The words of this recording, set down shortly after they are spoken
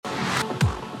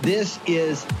This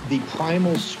is the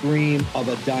primal scream of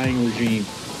a dying regime.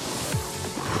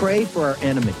 Pray for our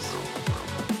enemies,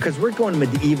 because we're going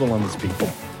medieval on these people.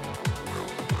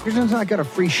 You're not got a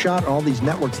free shot on all these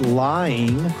networks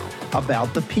lying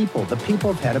about the people. The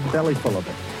people have had a belly full of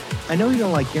it. I know you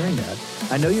don't like hearing that.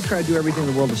 I know you try to do everything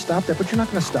in the world to stop that, but you're not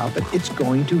going to stop it. It's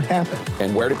going to happen.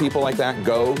 And where do people like that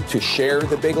go to share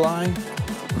the big lie?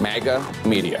 MAGA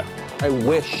media. I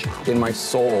wish, in my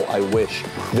soul, I wish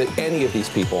that any of these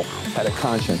people had a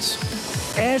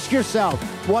conscience. Ask yourself,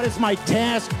 what is my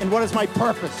task and what is my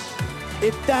purpose?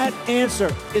 If that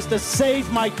answer is to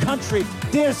save my country,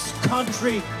 this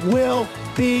country will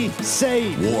be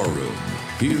saved. War Room.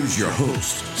 Here's your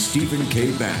host, Stephen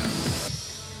K. Bannon.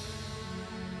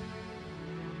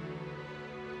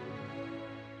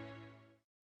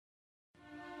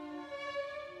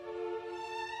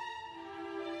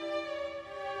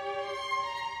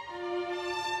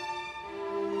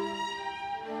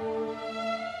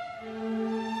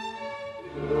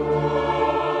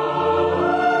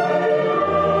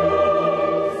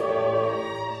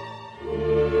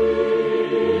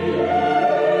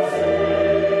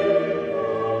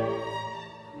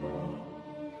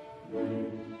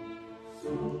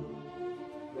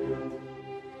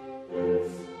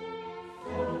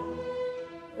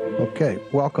 Okay,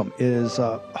 welcome. It is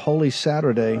Holy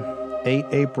Saturday, 8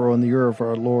 April in the year of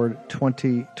our Lord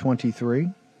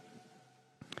 2023.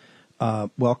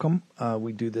 Welcome.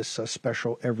 We do this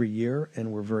special every year,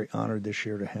 and we're very honored this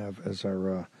year to have as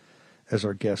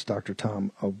our guest Dr.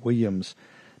 Tom Williams.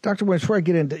 Dr. Williams, before I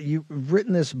get into, you've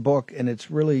written this book, and it's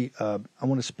really, I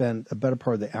want to spend a better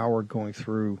part of the hour going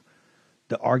through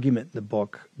the argument in the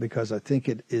book, because I think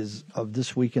it is, of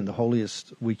this weekend, the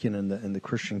holiest weekend in the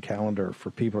Christian calendar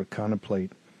for people to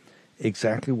contemplate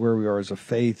exactly where we are as a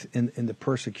faith in the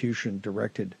persecution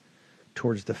directed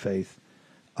towards the faith.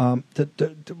 To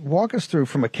walk us through,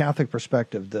 from a Catholic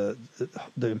perspective, the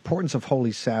importance of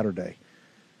Holy Saturday.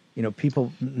 You know,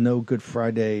 people know Good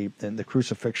Friday and the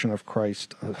crucifixion of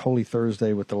Christ, Holy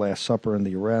Thursday with the Last Supper and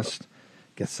the arrest,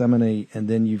 Gethsemane, and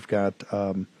then you've got...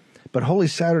 but Holy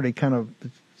Saturday kind of,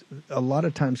 a lot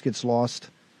of times gets lost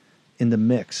in the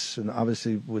mix, and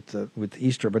obviously with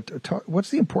Easter. But what's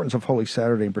the importance of Holy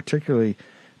Saturday, and particularly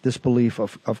this belief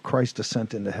of Christ's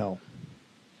descent into hell?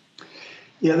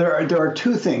 Yeah, there are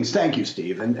two things. Thank you,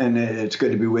 Steve, and it's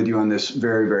good to be with you on this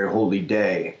very, very holy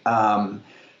day.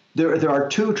 There are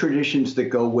two traditions that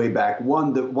go way back.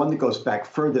 One that goes back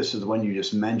furthest is the one you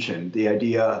just mentioned, the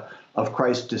idea of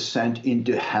Christ's descent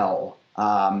into hell.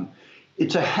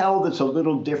 It's a hell that's a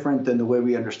little different than the way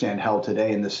we understand hell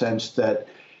today, in the sense that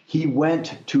he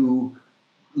went to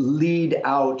lead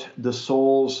out the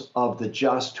souls of the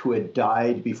just who had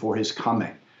died before his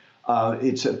coming.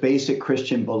 It's a basic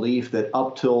Christian belief that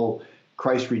up till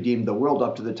Christ redeemed the world,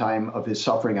 up to the time of his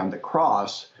suffering on the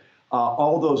cross,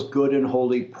 all those good and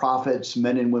holy prophets,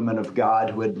 men and women of God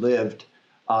who had lived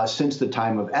since the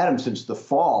time of Adam, since the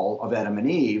fall of Adam and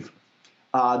Eve,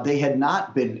 they had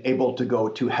not been able to go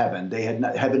to heaven.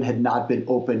 Heaven had not been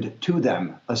opened to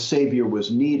them. A savior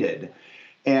was needed.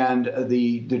 And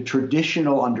the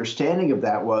traditional understanding of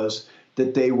that was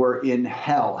that they were in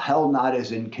hell. Hell not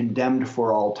as in condemned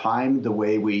for all time, the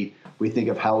way we think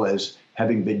of hell as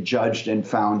having been judged and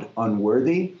found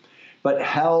unworthy, but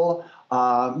hell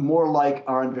more like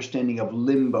our understanding of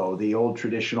limbo, the old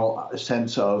traditional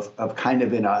sense of kind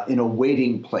of in a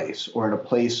waiting place, or in a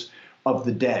place of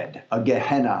the dead, a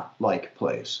Gehenna-like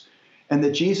place. And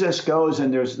that Jesus goes,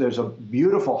 and there's a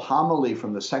beautiful homily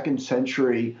from the 2nd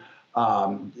century,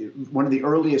 one of the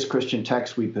earliest Christian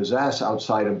texts we possess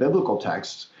outside of biblical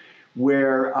texts,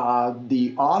 where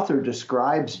the author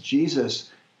describes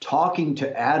Jesus talking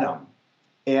to Adam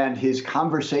and his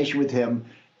conversation with him,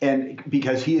 and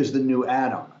because he is the new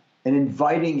Adam, and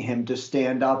inviting him to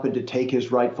stand up and to take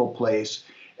his rightful place.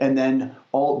 And then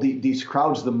all these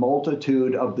crowds, the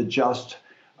multitude of the just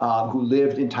who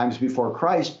lived in times before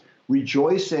Christ,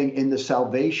 rejoicing in the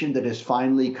salvation that has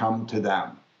finally come to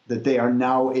them, that they are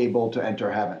now able to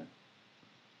enter heaven.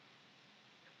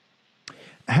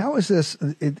 How is this?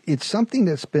 It's something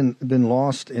that's been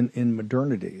lost in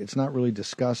modernity. It's not really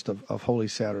discussed of Holy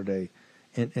Saturday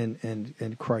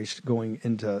and Christ going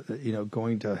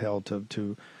to hell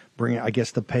to bring, I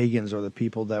guess, the pagans or the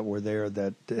people that were there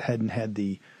that hadn't had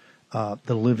the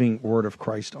living word of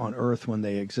Christ on earth when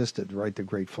they existed, right? The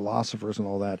great philosophers and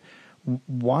all that.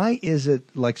 Why is it,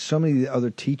 like so many of the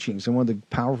other teachings, and one of the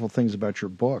powerful things about your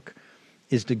book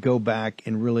is to go back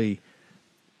and really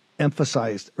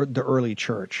emphasize the early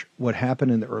church, what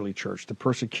happened in the early church, the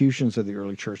persecutions of the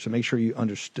early church, to make sure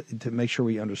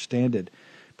we understand it,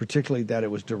 particularly that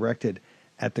it was directed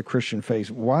at the Christian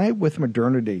faith. Why, with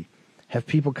modernity, have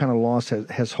people kind of lost,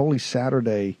 has Holy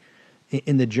Saturday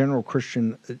in the general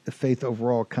Christian faith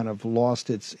overall kind of lost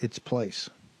its place?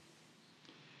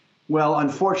 Well,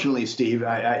 unfortunately, Steve,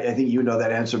 I think you know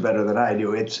that answer better than I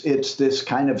do. It's this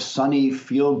kind of sunny,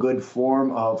 feel-good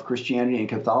form of Christianity and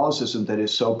Catholicism that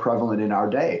is so prevalent in our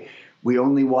day. We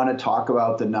only want to talk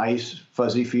about the nice,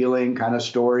 fuzzy-feeling kind of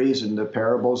stories and the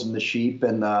parables and the sheep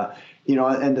and the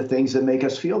and the things that make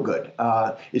us feel good.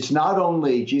 It's not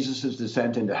only Jesus'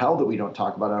 descent into hell that we don't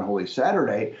talk about on Holy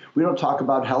Saturday. We don't talk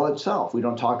about hell itself. We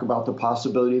don't talk about the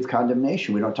possibility of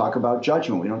condemnation. We don't talk about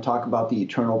judgment. We don't talk about the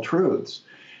eternal truths.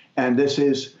 And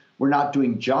we're not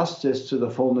doing justice to the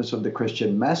fullness of the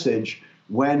Christian message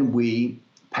when we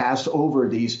pass over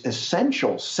these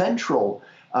essential, central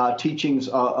teachings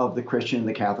of the Christian and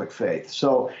the Catholic faith.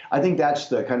 So I think that's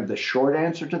the kind of the short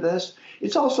answer to this.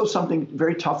 It's also something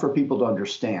very tough for people to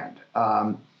understand.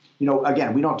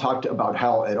 Again, we don't talk about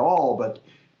hell at all, but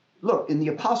look, in the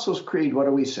Apostles' Creed, what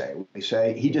do we say? We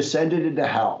say he descended into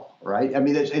hell, right? I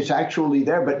mean, it's actually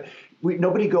there, but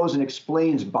nobody goes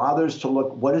and bothers to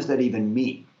look, what does that even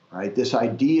mean, right? This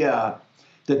idea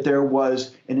that there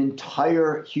was an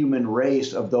entire human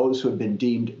race of those who had been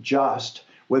deemed just,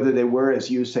 whether they were, as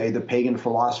you say, the pagan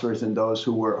philosophers and those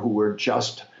who were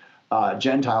just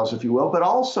Gentiles, if you will, but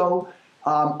also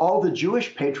all the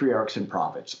Jewish patriarchs and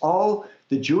prophets, all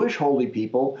the Jewish holy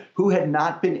people who had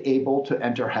not been able to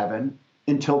enter heaven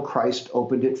until Christ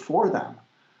opened it for them.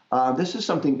 This is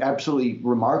something absolutely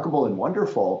remarkable and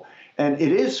wonderful, and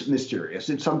it is mysterious.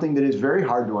 It's something that is very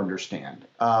hard to understand,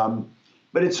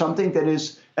 but it's something that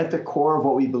is at the core of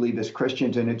what we believe as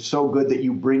Christians, and it's so good that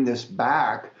you bring this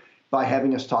back by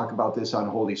having us talk about this on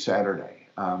Holy Saturday.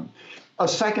 A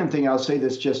second thing, I'll say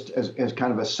this just as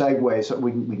kind of a segue so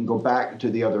we can go back to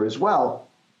the other as well.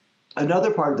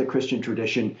 Another part of the Christian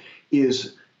tradition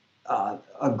is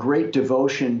a great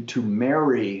devotion to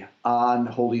Mary on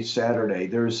Holy Saturday.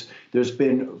 There's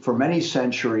been for many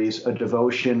centuries a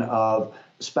devotion of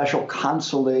special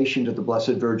consolation to the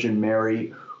Blessed Virgin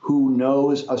Mary, who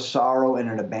knows a sorrow and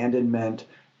an abandonment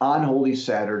on Holy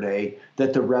Saturday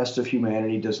that the rest of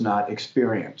humanity does not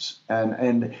experience.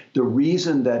 And the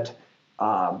reason that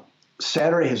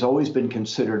Saturday has always been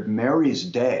considered Mary's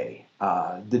day,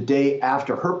 the day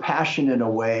after her passion in a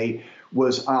way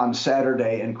was on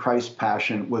Saturday and Christ's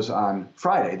passion was on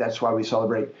Friday. That's why we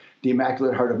celebrate the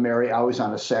Immaculate Heart of Mary always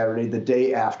on a Saturday, the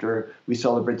day after we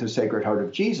celebrate the Sacred Heart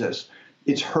of Jesus.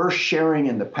 It's her sharing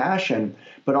in the passion,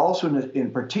 but also in a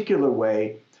particular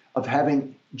way of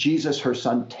having Jesus, her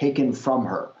son, taken from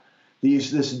her.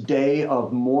 This day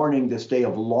of mourning, this day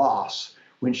of loss,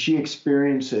 when she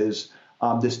experiences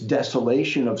this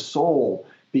desolation of soul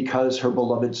because her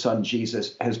beloved son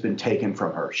Jesus has been taken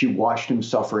from her. She watched him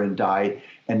suffer and die,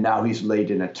 and now he's laid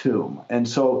in a tomb. And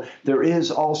so there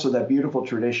is also that beautiful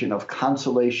tradition of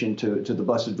consolation to the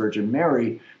Blessed Virgin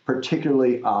Mary,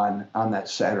 particularly on that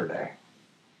Saturday.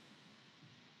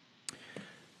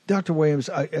 Dr. Williams,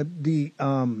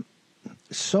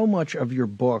 so much of your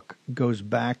book goes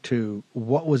back to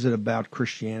what was it about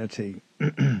Christianity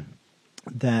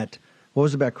that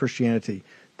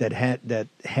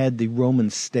had the Roman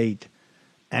state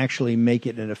actually make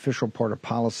it an official part of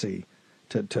policy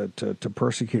to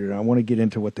persecute it. And I want to get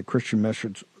into what the Christian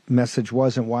message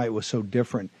was and why it was so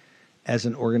different as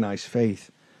an organized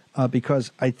faith,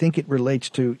 because I think it relates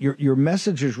to your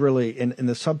message is really, and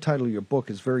the subtitle of your book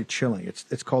is very chilling.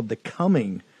 It's called The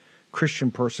Coming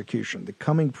Christian Persecution, The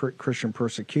Coming Christian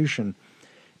Persecution,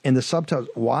 and the subtitle,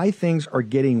 Why Things Are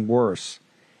Getting Worse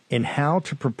and How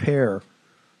to Prepare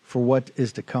for What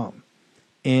Is to Come.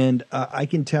 And I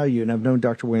can tell you, and I've known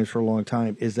Dr. Williams for a long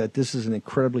time, is that this is an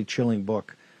incredibly chilling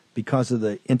book because of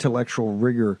the intellectual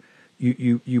rigor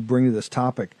you bring to this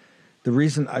topic. The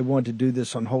reason I wanted to do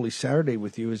this on Holy Saturday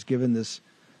with you is given this,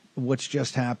 what's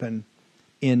just happened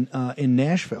in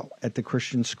Nashville at the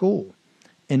Christian school.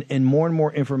 And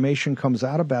more information comes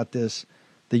out about this.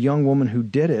 The young woman who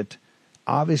did it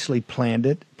obviously planned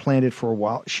it for a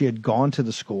while. She had gone to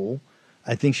the school.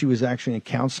 I think she was actually in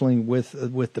counseling with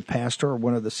the pastor or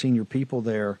one of the senior people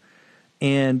there.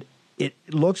 And it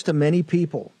looks to many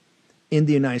people in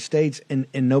the United States, and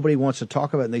nobody wants to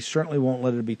talk about it, and they certainly won't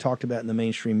let it be talked about in the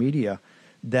mainstream media,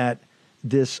 that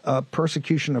this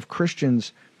persecution of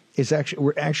Christians is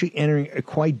we're actually entering a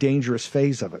quite dangerous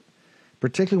phase of it,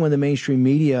 particularly when the mainstream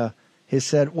media has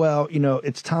said, well,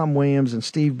 it's Tom Williams and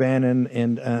Steve Bannon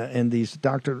and these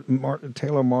Dr.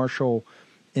 Taylor Marshall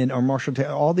or Marshall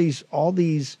Taylor, all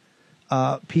these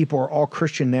people are all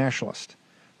Christian nationalists,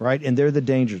 right? And they're the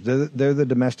dangers. They're the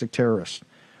domestic terrorists.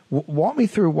 Walk me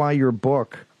through why your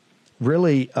book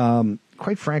really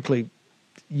quite frankly,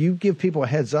 you give people a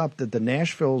heads up that the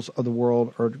Nashvilles of the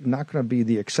world are not going to be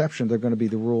the exception. They're going to be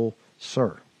the rule,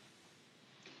 sir.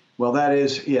 Well, that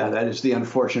is the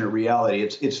unfortunate reality.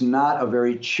 It's not a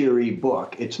very cheery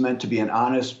book. It's meant to be an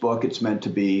honest book. It's meant to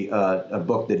be a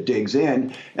book that digs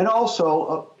in, and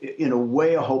also, in a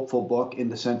way, a hopeful book in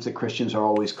the sense that Christians are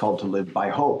always called to live by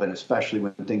hope, and especially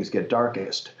when things get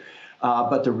darkest.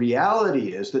 But the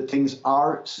reality is that things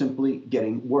are simply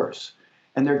getting worse,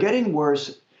 and they're getting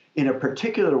worse in a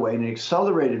particular way, in an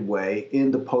accelerated way, in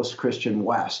the post-Christian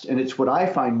West. And it's what I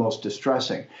find most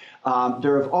distressing.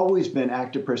 There have always been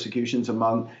active persecutions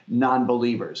among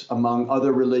non-believers, among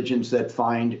other religions that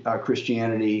find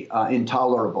Christianity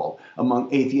intolerable,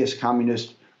 among atheist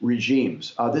communist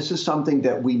regimes. This is something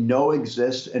that we know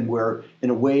exists, and we're, in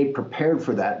a way, prepared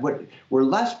for that. What we're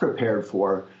less prepared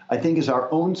for, I think, is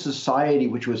our own society,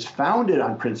 which was founded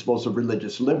on principles of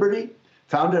religious liberty,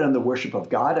 founded on the worship of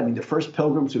God. I mean, the first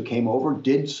pilgrims who came over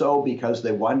did so because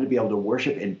they wanted to be able to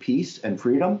worship in peace and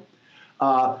freedom.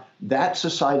 That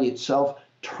society itself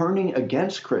turning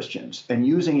against Christians and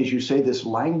using, as you say, this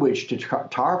language to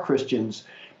tar Christians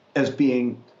as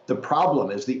being the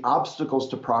problem, as the obstacles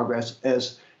to progress,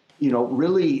 as,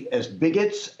 really as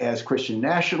bigots, as Christian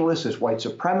nationalists, as white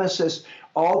supremacists,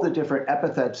 all the different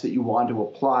epithets that you want to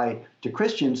apply to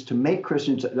Christians to make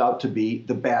Christians out to be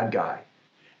the bad guy.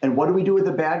 And what do we do with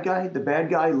the bad guy? The bad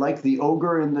guy, like the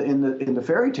ogre in the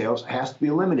fairy tales, has to be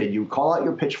eliminated. You call out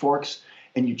your pitchforks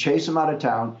and you chase him out of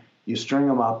town. You string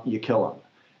him up. You kill him.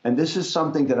 And this is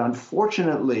something that,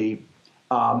 unfortunately,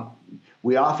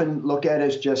 we often look at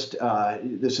as just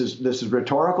this is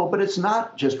rhetorical, but it's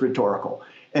not just rhetorical.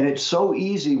 And it's so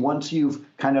easy once you've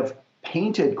kind of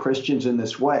painted Christians in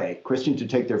this way, Christians who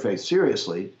take their faith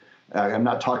seriously. I'm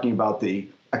not talking about the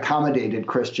accommodated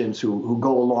Christians who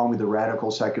go along with the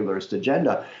radical secularist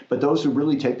agenda, but those who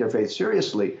really take their faith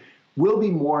seriously will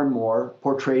be more and more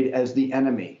portrayed as the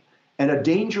enemy, and a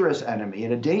dangerous enemy.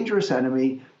 And a dangerous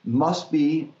enemy must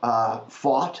be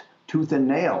fought tooth and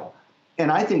nail. And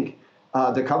I think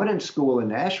the Covenant School in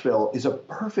Nashville is a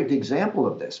perfect example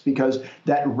of this, because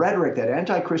that rhetoric, that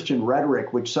anti-Christian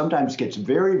rhetoric, which sometimes gets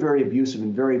very, very abusive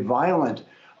and very violent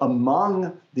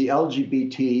among the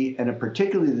LGBT and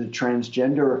particularly the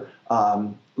transgender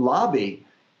lobby,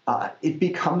 it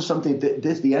becomes something that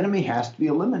the enemy has to be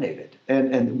eliminated.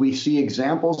 And we see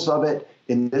examples of it.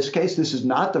 In this case, this is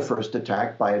not the first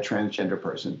attack by a transgender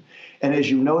person. And as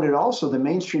you noted also, the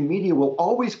mainstream media will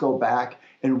always go back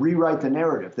and rewrite the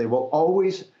narrative. They will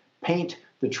always paint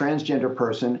the transgender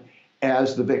person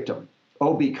as the victim.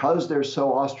 Oh, because they're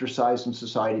so ostracized in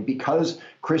society, because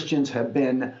Christians have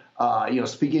been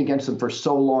speaking against them for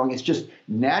so long, it's just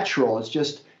natural. It's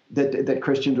just that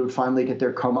Christians would finally get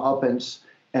their comeuppance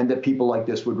and that people like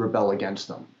this would rebel against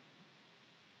them.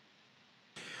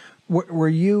 Were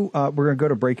you, we're going to go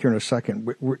to break here in a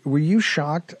second, were you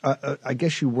shocked? I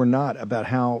guess you were not, about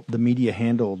how the media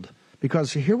handled,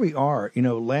 because here we are,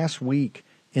 last week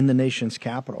in the nation's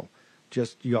capital,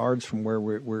 just yards from where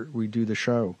we do the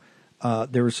show,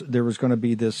 there was going to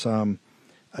be this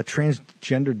a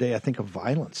transgender day, I think, of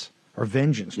violence or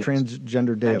vengeance, yes.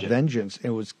 Transgender day of vengeance. It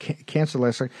was canceled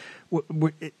last night.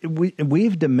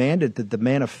 We've demanded that the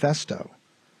manifesto,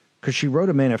 because she wrote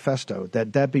a manifesto,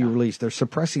 that be released. They're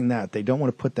suppressing that. They don't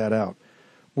want to put that out.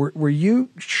 Were you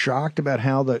shocked about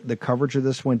how the coverage of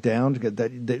this went down?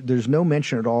 That there's no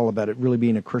mention at all about it really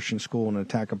being a Christian school and an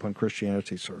attack upon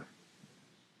Christianity, sir.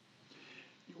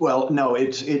 Well, no,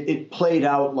 it played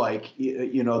out like,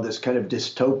 this kind of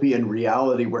dystopian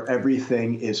reality where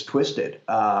everything is twisted.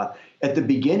 At the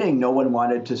beginning, no one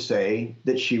wanted to say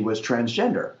that she was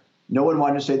transgender. No one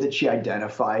wanted to say that she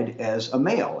identified as a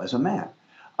male, as a man.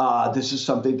 This is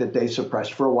something that they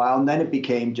suppressed for a while, and then it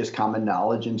became just common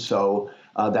knowledge, and so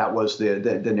that was the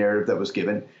narrative that was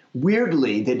given.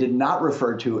 Weirdly, they did not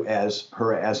refer to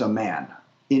her as a man.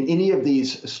 In any of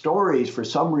these stories, for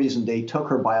some reason, they took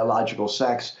her biological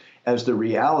sex as the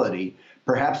reality,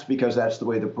 perhaps because that's the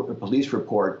way the police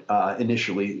report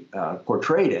initially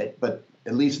portrayed it, but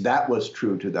at least that was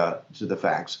true to the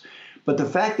facts. But the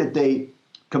fact that they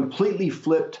completely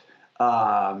flipped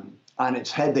on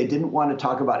its head, they didn't want to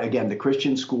talk about, again, the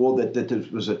Christian school, that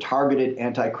this was a targeted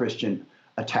anti-Christian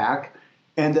attack,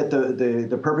 and that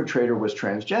the perpetrator was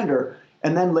transgender.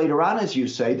 And then later on, as you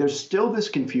say, there's still this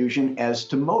confusion as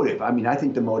to motive. I mean, I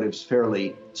think the motive's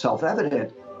fairly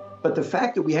self-evident, but the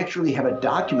fact that we actually have a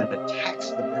document, a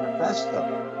text, the manifesto,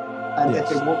 and yes,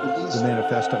 that they won't release the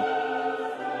manifesto.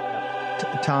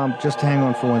 Tom, just hang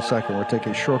on for 1 second. We'll take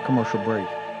a short commercial break.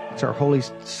 It's our Holy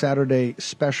Saturday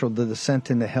special, The Descent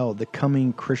into Hell, the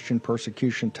coming Christian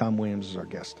persecution. Tom Williams is our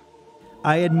guest.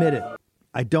 I admit it.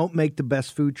 I don't make the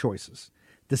best food choices.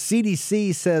 The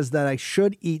CDC says that I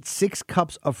should eat 6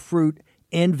 cups of fruit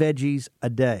and veggies a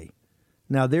day.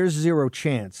 Now, there's zero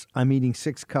chance I'm eating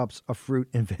 6 cups of fruit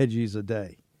and veggies a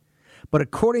day. But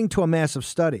according to a massive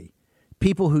study,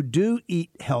 people who do eat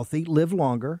healthy live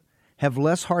longer, have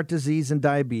less heart disease and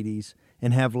diabetes,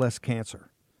 and have less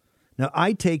cancer. Now,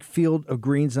 I take Field of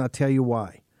Greens, and I'll tell you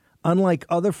why. Unlike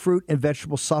other fruit and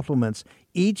vegetable supplements,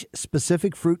 each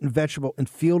specific fruit and vegetable in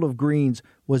Field of Greens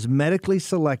was medically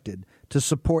selected to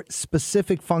support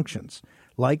specific functions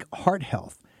like heart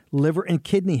health, liver and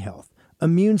kidney health,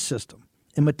 immune system,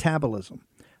 and metabolism.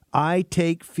 I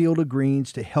take Field of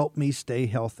Greens to help me stay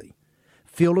healthy.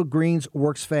 Field of Greens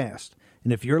works fast.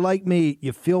 And if you're like me,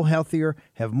 you feel healthier,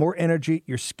 have more energy,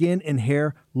 your skin and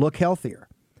hair look healthier.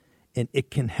 And it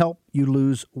can help you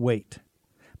lose weight.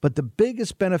 But the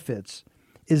biggest benefits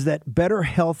is that better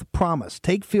health promise.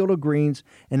 Take Field of Greens,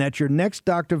 and at your next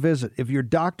doctor visit, if your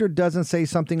doctor doesn't say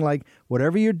something like,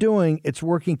 whatever you're doing, it's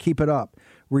working, keep it up,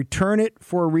 return it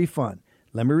for a refund.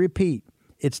 Let me repeat.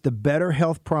 It's the better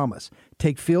health promise.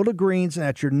 Take Field of Greens, and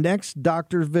at your next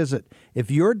doctor's visit,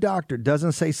 if your doctor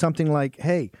doesn't say something like,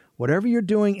 hey, whatever you're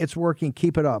doing, it's working,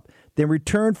 keep it up, then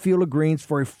return Field of Greens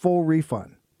for a full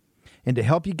refund. And to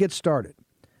help you get started,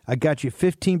 I got you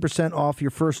 15% off your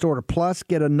first order. Plus,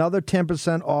 get another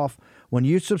 10% off when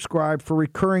you subscribe for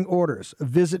recurring orders.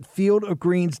 Visit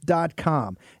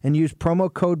fieldofgreens.com and use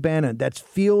promo code Bannon. That's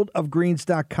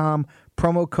fieldofgreens.com,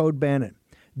 promo code Bannon.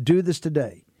 Do this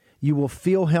today. You will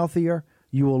feel healthier,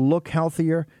 you will look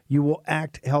healthier, you will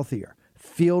act healthier.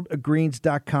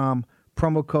 Fieldofgreens.com,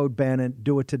 promo code Bannon.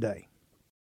 Do it today.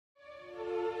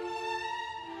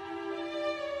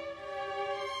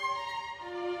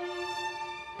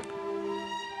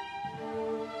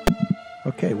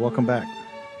 Okay, welcome back.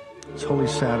 It's Holy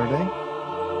Saturday.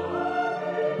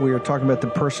 We are talking about the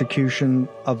persecution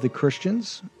of the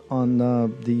Christians on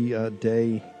the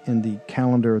day in the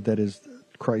calendar that is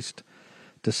Christ's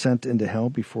descent into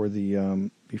hell before the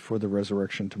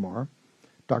resurrection tomorrow.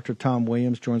 Dr. Tom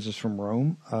Williams joins us from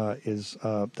Rome, is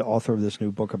the author of this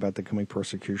new book about the coming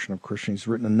persecution of Christians. He's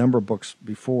written a number of books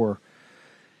before.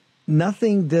 I'm not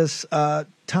saying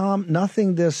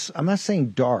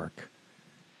dark,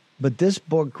 but this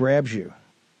book grabs you,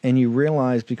 and you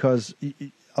realize, because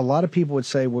a lot of people would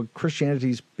say, well,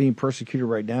 Christianity's being persecuted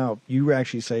right now. You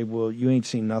actually say, well, you ain't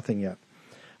seen nothing yet.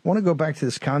 I want to go back to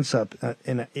this concept,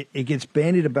 and it gets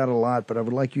bandied about a lot, but I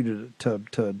would like you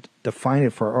to define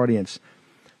it for our audience.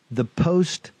 The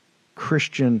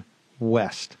post-Christian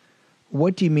West.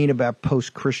 What do you mean about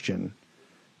post-Christian?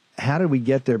 How did we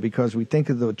get there? Because we think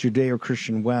of the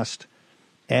Judeo-Christian West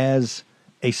as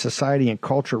a society and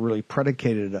culture really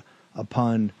predicated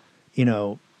upon,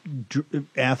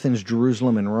 Athens,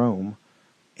 Jerusalem, and Rome.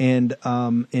 And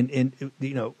how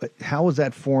was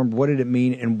that formed? What did it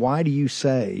mean? And why do you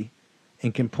say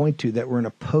and can point to that we're in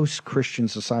a post-Christian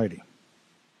society?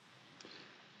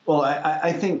 Well,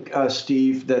 I think,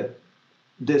 Steve, that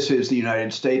this is the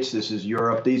United States, this is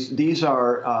Europe. These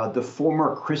are the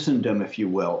former Christendom, if you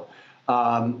will.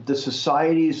 The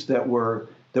societies that were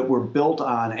built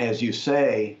on, as you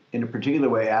say, in a particular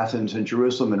way, Athens and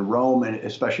Jerusalem and Rome, and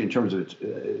especially in terms of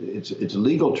its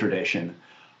legal tradition.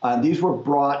 These were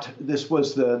brought, this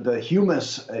was the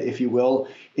humus, if you will,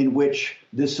 in which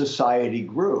this society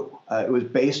grew. It was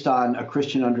based on a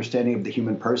Christian understanding of the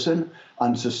human person,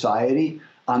 on society,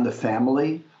 on the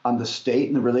family, on the state,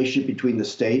 and the relationship between the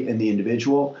state and the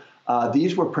individual.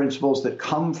 These were principles that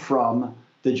come from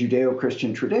the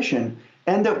Judeo-Christian tradition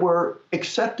and that were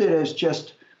accepted as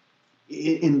just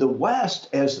in the West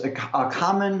as a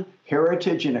common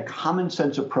heritage and a common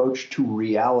sense approach to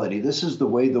reality. This is the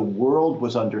way the world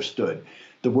was understood.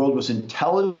 The world was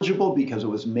intelligible because it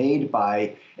was made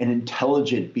by an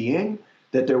intelligent being,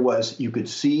 that there was, you could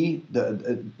see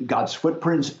God's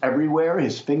footprints everywhere,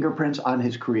 his fingerprints on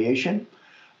his creation,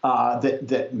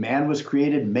 that man was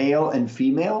created male and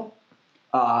female,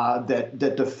 that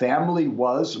the family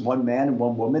was one man and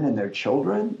one woman and their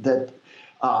children, that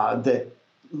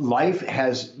life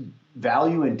has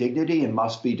value and dignity and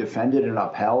must be defended and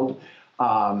upheld,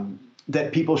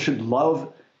 that people should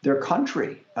love their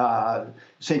country.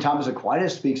 St. Thomas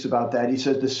Aquinas speaks about that. He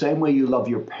says, the same way you love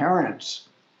your parents,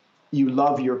 you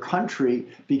love your country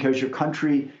because your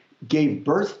country gave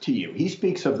birth to you. He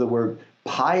speaks of the word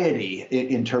piety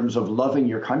in terms of loving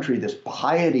your country, this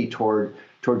piety toward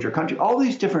your country. All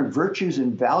these different virtues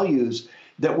and values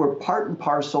that were part and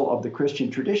parcel of the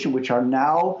Christian tradition, which are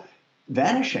now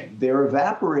vanishing. They're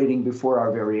evaporating before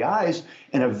our very eyes,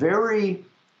 and a very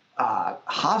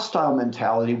hostile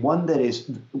mentality, one that is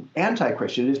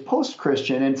anti-Christian, is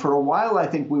post-Christian. And for a while, I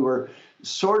think we were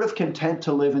sort of content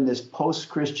to live in this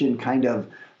post-Christian kind of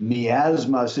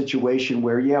miasma situation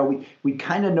where, yeah, we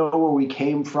kind of know where we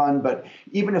came from, but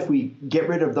even if we get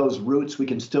rid of those roots, we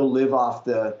can still live off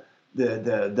the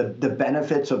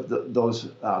benefits of those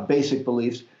basic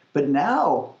beliefs. But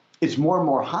now it's more and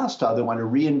more hostile. They want to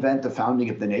reinvent the founding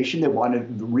of the nation. They want to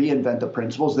reinvent the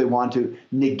principles. They want to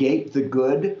negate the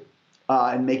good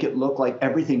and make it look like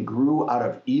everything grew out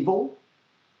of evil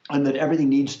and that everything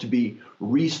needs to be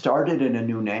restarted in a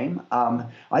new name.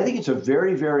 I think it's a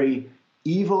very, very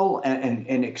evil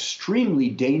and extremely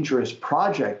dangerous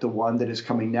project, the one that is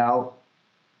coming now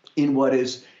in what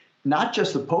is not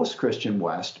just the post-Christian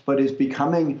West, but is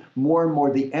becoming more and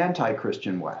more the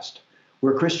anti-Christian West,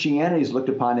 where Christianity is looked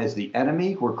upon as the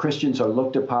enemy, where Christians are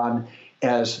looked upon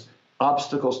as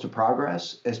obstacles to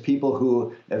progress, as people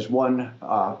who, as one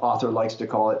author likes to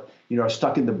call it, are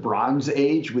stuck in the Bronze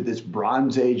Age with this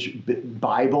Bronze Age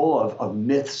Bible of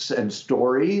myths and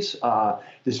stories,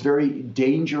 this very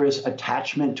dangerous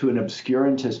attachment to an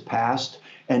obscurantist past,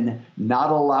 and not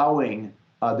allowing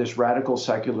this radical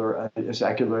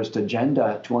secularist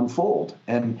agenda to unfold.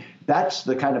 And that's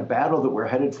the kind of battle that we're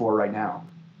headed for right now.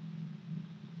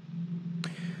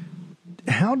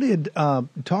 How did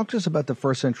talk to us about the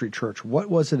first century church? What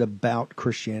was it about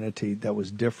Christianity that was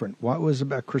different? What was it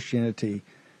about Christianity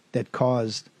that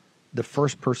caused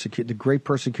the great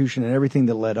persecution and everything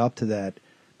that led up to that?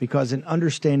 Because in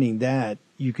understanding that,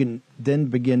 you can then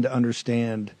begin to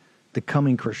understand the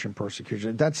coming Christian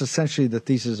persecution. That's essentially the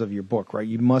thesis of your book, right?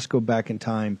 You must go back in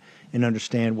time and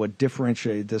understand what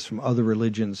differentiated this from other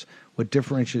religions, what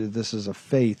differentiated this as a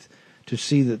faith, to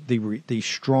see the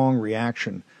strong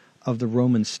reaction of the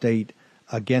Roman state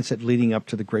against it leading up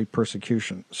to the great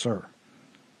persecution, sir.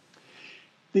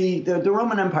 The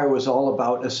Roman Empire was all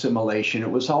about assimilation.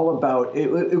 It was all about,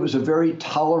 it was a very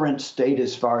tolerant state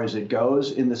as far as it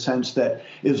goes, in the sense that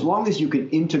as long as you can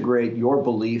integrate your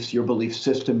beliefs, your belief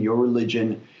system, your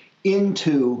religion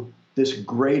into this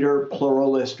greater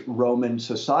pluralist Roman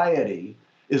society,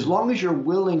 as long as you're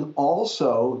willing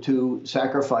also to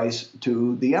sacrifice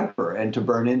to the emperor and to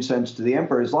burn incense to the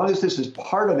emperor, as long as this is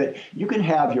part of it, you can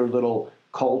have your little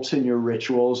cults and your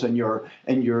rituals and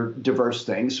your diverse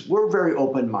things. We're very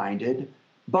open-minded,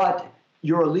 but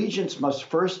your allegiance must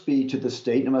first be to the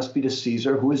state, and it must be to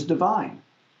Caesar, who is divine.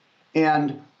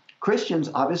 And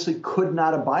Christians obviously could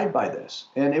not abide by this.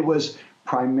 And it was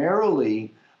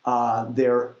primarily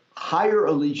their higher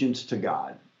allegiance to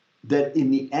God that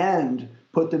in the end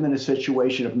put them in a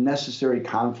situation of necessary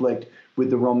conflict with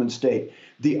the Roman state.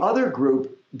 The other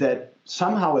group that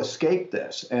somehow escaped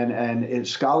this, and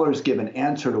scholars give an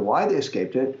answer to why they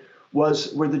escaped it,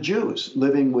 were the Jews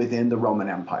living within the Roman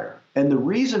Empire. And the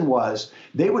reason was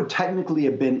they would technically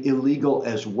have been illegal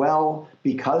as well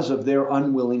because of their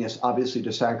unwillingness, obviously,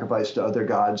 to sacrifice to other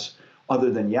gods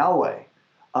other than Yahweh.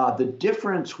 The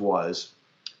difference was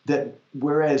that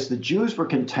whereas the Jews were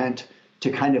content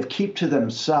to kind of keep to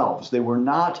themselves, they were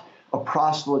not a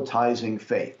proselytizing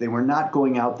faith. They were not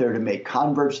going out there to make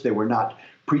converts. They were not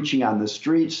preaching on the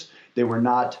streets. They were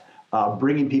not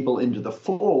bringing people into the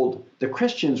fold. The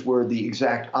Christians were the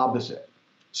exact opposite.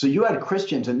 So you had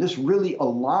Christians, and this really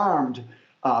alarmed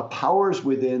powers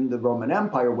within the Roman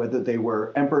Empire, whether they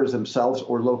were emperors themselves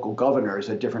or local governors.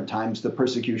 At different times, the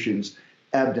persecutions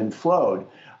ebbed and flowed.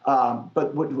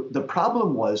 But what the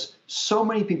problem was, so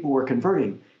many people were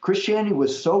converting. Christianity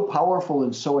was so powerful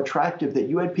and so attractive that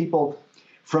you had people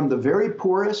from the very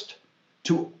poorest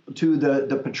to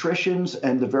the patricians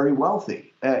and the very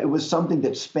wealthy. It was something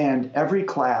that spanned every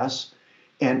class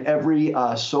and every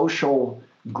social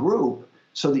group,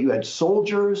 so that you had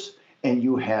soldiers and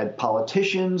you had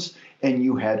politicians and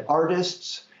you had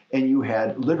artists and you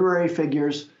had literary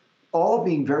figures, all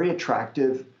being very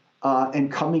attractive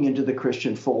and coming into the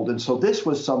Christian fold. And so this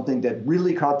was something that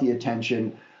really caught the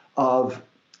attention of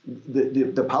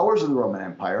the powers of the Roman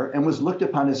Empire and was looked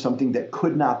upon as something that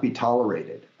could not be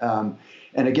tolerated. And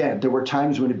again, there were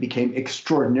times when it became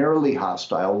extraordinarily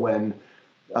hostile, when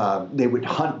they would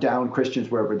hunt down Christians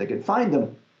wherever they could find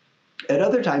them. At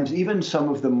other times, even some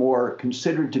of the more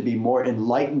considered to be more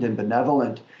enlightened and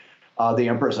benevolent, the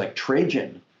emperors like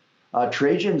Trajan.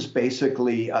 Trajan's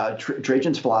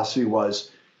philosophy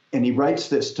was, and he writes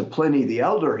this to Pliny the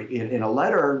Elder in a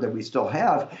letter that we still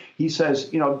have. He says,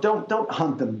 don't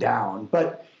hunt them down,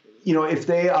 but if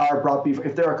they are brought before,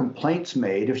 if there are complaints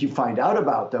made, if you find out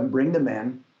about them, bring them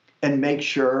in and make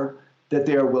sure that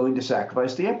they are willing to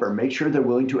sacrifice the emperor. Make sure they're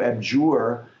willing to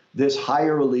abjure this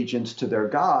higher allegiance to their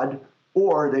god,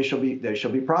 or they shall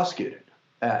be prosecuted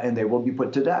and they will be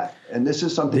put to death. And this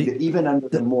is something that even under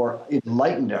the more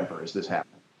enlightened emperors, this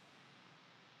happened.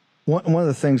 One of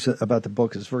the things about the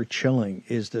book is very chilling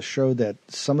is to show that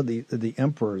some of the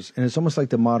emperors, and it's almost like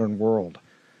the modern world,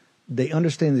 they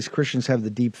understand these Christians have the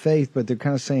deep faith, but they're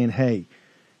kind of saying, hey,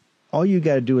 all you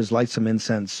got to do is light some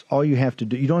incense. All you have to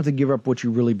do, you don't have to give up what you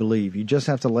really believe. You just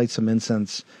have to light some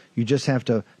incense. You just have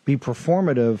to be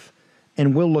performative,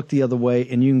 and we'll look the other way,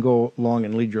 and you can go along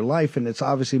and lead your life. And it's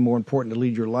obviously more important to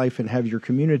lead your life and have your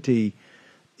community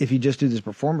if you just do this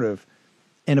performative.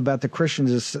 And about the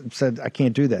Christians, it said, I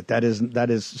can't do that. That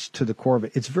is to the core of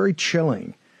it. It's very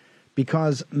chilling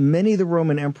because many of the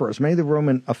Roman emperors, many of the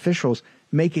Roman officials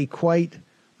make a quite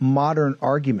modern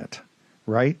argument.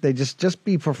 Right? They just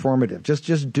be performative.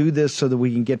 Just do this so that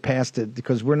we can get past it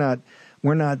because we're not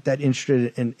that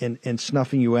interested in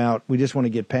snuffing you out. We just want to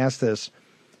get past this.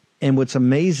 And what's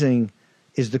amazing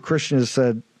is the Christian has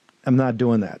said, I'm not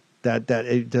doing that.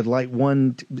 That light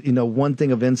one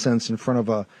thing of incense in front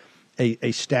of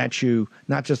a statue,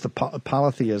 not just the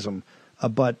polytheism,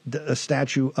 but a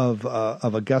statue of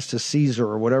Augustus Caesar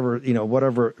or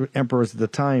whatever emperors at the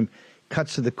time,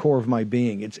 cuts to the core of my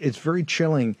being. It's very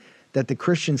chilling that the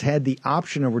Christians had the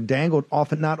option, or were dangled,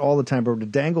 often not all the time, but were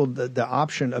dangled the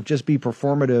option of just be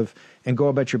performative and go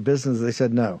about your business. They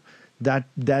said, no, that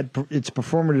it's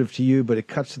performative to you, but it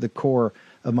cuts to the core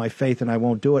of my faith and I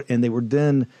won't do it. And they were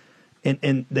then,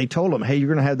 and they told them, hey, you're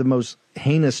going to have the most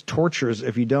heinous tortures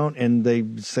if you don't. And they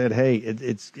said, hey,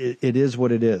 it is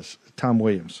what it is. Tom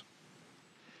Williams.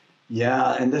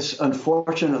 Yeah, and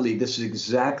unfortunately, this is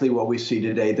exactly what we see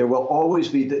today. There will always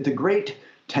be the great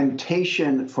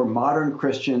temptation for modern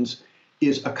Christians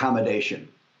is accommodation.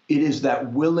 It is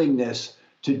that willingness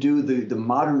to do the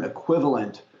modern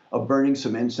equivalent of burning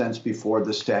some incense before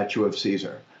the statue of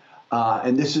Caesar.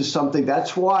 And this is something,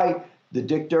 that's why the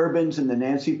Dick Durbins and the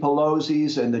Nancy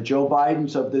Pelosi's and the Joe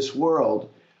Bidens of this world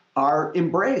are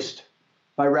embraced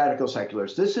by radical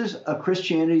secularists. This is a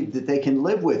Christianity that they can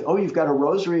live with. Oh, you've got a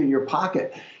rosary in your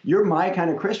pocket. You're my kind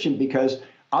of Christian because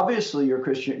obviously your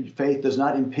Christian faith does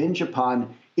not impinge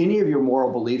upon any of your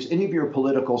moral beliefs, any of your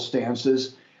political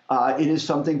stances. It is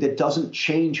something that doesn't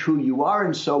change who you are,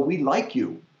 and so we like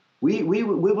you. We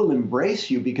will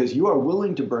embrace you because you are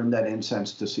willing to burn that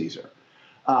incense to Caesar.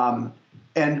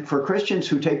 And for Christians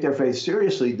who take their faith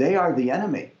seriously, they are the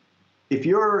enemy. If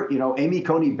you're, Amy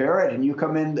Coney Barrett and you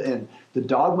come in and the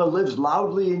dogma lives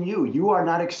loudly in you, you are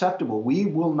not acceptable. We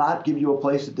will not give you a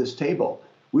place at this table.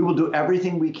 We will do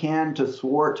everything we can to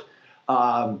thwart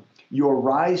your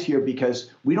rise here because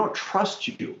we don't trust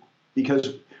you,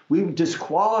 because we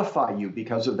disqualify you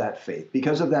because of that faith,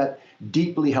 because of that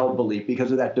deeply held belief,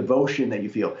 because of that devotion that you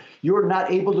feel. You're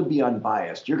not able to be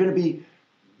unbiased. You're going to be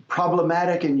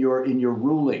problematic in your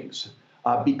rulings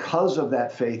because of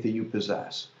that faith that you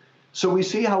possess. So we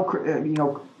see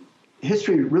how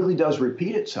history really does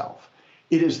repeat itself.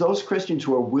 It is those Christians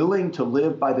who are willing to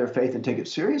live by their faith and take it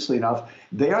seriously enough,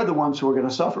 they are the ones who are going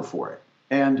to suffer for it.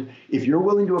 And if you're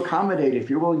willing to accommodate, if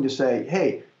you're willing to say,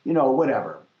 hey,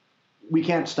 whatever, we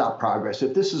can't stop progress.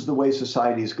 If this is the way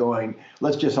society is going,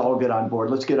 let's just all get on board.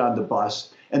 Let's get on the bus,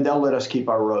 and they'll let us keep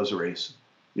our rosaries.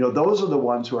 Those are the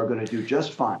ones who are going to do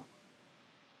just fine.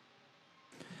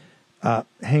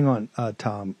 Hang on,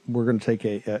 Tom. We're going to take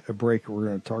a break. We're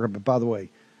going to talk about, by the way,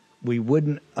 we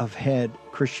wouldn't have had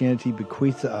Christianity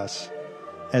bequeathed to us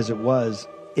as it was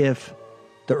if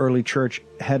the early church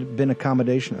had been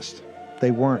accommodationist. They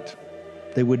weren't.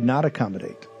 They would not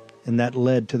accommodate. And that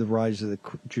led to the rise of the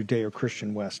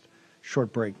Judeo-Christian West.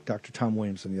 Short break. Dr. Tom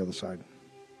Williams on the other side.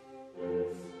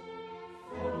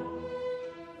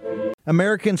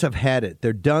 Americans have had it.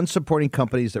 They're done supporting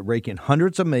companies that rake in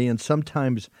hundreds of millions,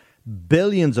 sometimes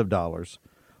billions of dollars,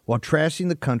 while trashing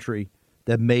the country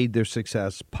that made their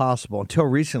success possible. Until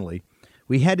recently,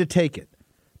 we had to take it.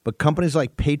 But companies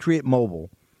like Patriot Mobile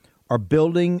are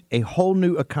building a whole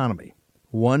new economy,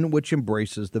 one which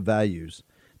embraces the values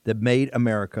that made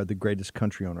America the greatest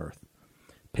country on earth.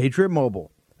 Patriot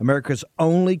Mobile, America's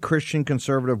only Christian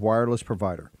conservative wireless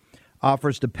provider,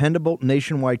 offers dependable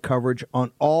nationwide coverage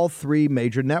on all three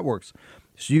major networks,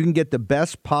 so you can get the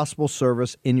best possible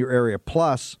service in your area.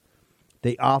 Plus,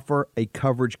 they offer a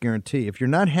coverage guarantee. If you're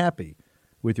not happy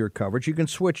with your coverage, you can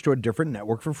switch to a different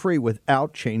network for free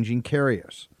without changing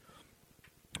carriers.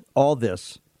 All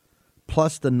this,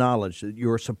 plus the knowledge that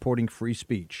you are supporting free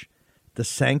speech, the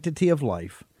sanctity of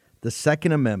life, the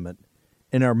Second Amendment,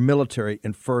 and our military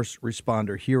and first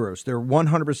responder heroes. Their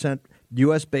 100%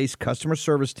 U.S.-based customer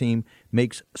service team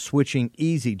makes switching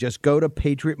easy. Just go to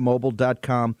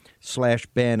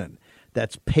patriotmobile.com/Bannon.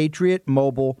 That's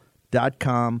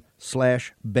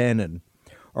patriotmobile.com/Bannon.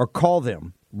 Or call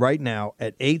them right now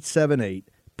at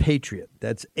 878-PATRIOT.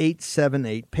 That's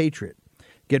 878-PATRIOT.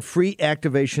 Get free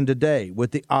activation today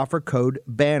with the offer code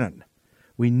Bannon.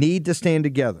 We need to stand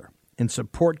together and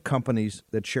support companies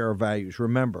that share our values.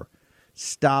 Remember,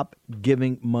 stop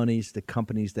giving monies to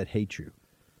companies that hate you.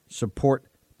 Support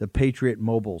the Patriot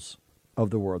Mobiles of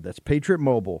the world. That's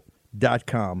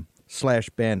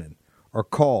patriotmobile.com/Bannon or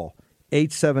call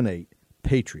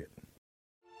 878-PATRIOT.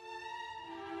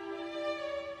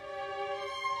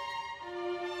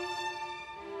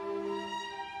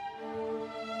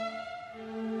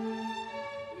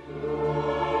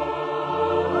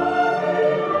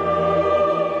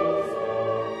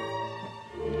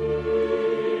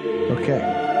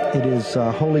 Okay, it is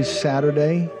Holy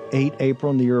Saturday, 8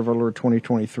 April in the year of our Lord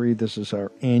 2023. This is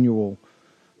our annual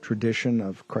tradition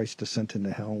of Christ's descent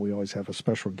into hell. We always have a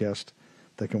special guest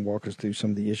that can walk us through some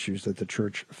of the issues that the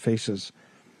church faces.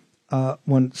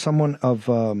 When someone of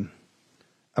a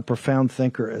profound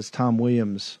thinker as Tom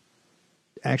Williams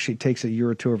actually takes a year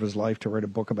or two of his life to write a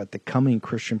book about the coming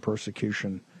Christian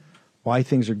persecution, why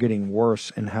things are getting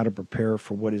worse, and how to prepare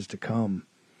for what is to come.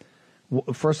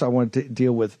 First, I want to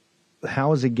deal with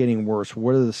how is it getting worse?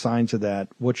 What are the signs of that?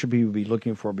 What should we be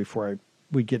looking for before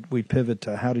we pivot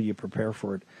to how do you prepare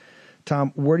for it?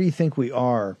 Tom, where do you think we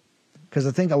are? Because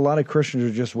I think a lot of Christians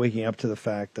are just waking up to the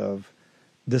fact of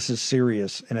this is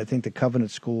serious, and I think the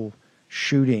Covenant School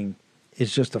shooting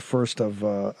is just the first of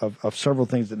several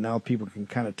things that now people can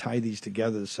kind of tie these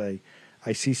together to say,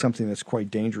 I see something that's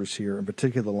quite dangerous here, in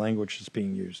particular the language that's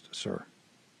being used, sir.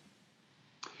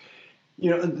 You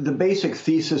know, the basic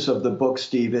thesis of the book,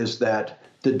 Steve, is that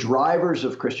the drivers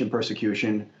of Christian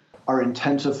persecution are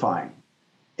intensifying.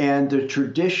 And the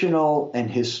traditional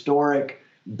and historic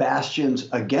bastions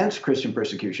against Christian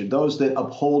persecution, those that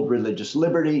uphold religious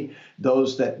liberty,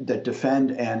 those that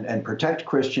defend and protect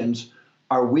Christians,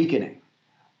 are weakening.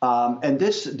 And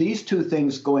these two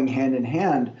things going hand in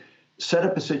hand set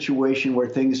up a situation where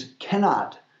things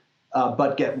cannot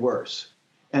but get worse.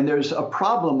 And there's a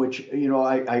problem which, you know,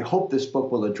 I hope this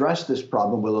book will address this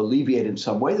problem, will alleviate in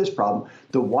some way this problem,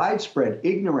 the widespread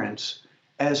ignorance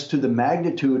as to the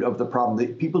magnitude of the problem.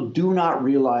 That people do not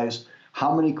realize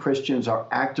how many Christians are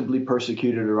actively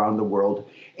persecuted around the world,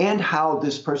 and how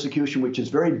this persecution, which is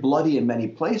very bloody in many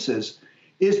places,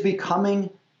 is becoming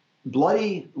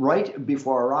bloody right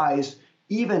before our eyes,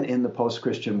 even in the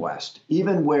post-Christian West,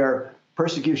 even where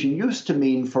persecution used to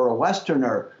mean for a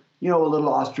Westerner, you know, a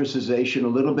little ostracization, a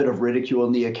little bit of ridicule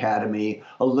in the academy,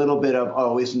 a little bit of,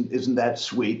 oh, isn't that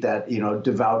sweet, that, you know,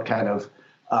 devout kind of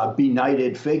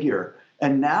benighted figure.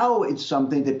 And now it's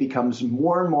something that becomes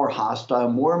more and more hostile,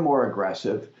 more and more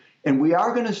aggressive. And we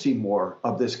are going to see more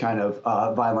of this kind of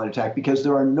violent attack because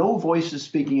there are no voices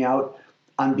speaking out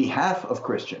on behalf of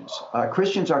Christians.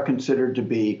 Christians are considered to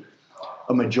be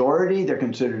a majority. They're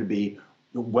considered to be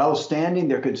well-standing.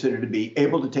 They're considered to be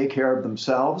able to take care of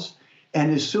themselves.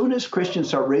 And as soon as Christians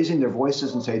start raising their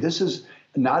voices and say, this is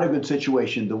not a good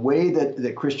situation, the way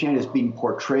that Christianity is being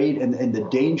portrayed and the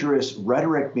dangerous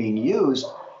rhetoric being used,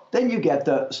 then you get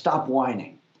the stop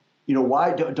whining. You know,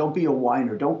 why don't be a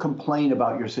whiner, don't complain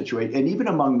about your situation. And even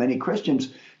among many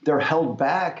Christians, they're held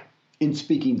back in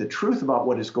speaking the truth about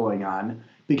what is going on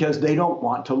because they don't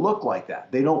want to look like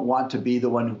that. They don't want to be the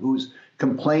one who's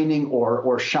complaining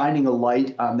or shining a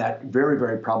light on that very,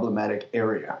 very problematic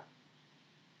area.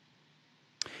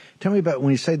 Tell me about when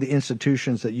you say the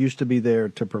institutions that used to be there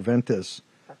to prevent this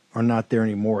are not there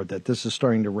anymore, that this is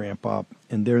starting to ramp up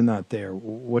and they're not there.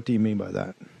 What do you mean by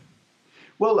that?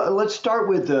 Well, let's start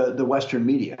with the Western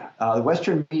media. The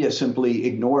Western media simply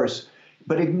ignores,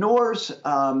 I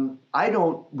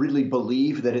don't really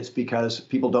believe that it's because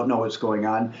people don't know what's going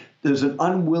on. There's an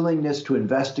unwillingness to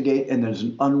investigate and there's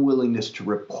an unwillingness to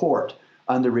report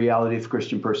on the reality of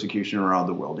Christian persecution around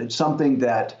the world. It's something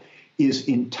that is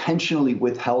intentionally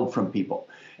withheld from people.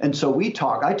 And so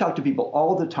I talk to people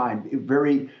all the time,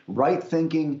 very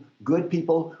right-thinking, good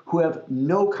people who have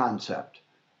no concept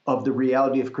of the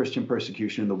reality of Christian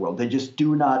persecution in the world. They just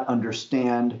do not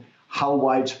understand how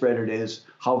widespread it is,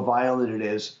 how violent it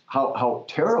is, how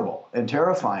terrible and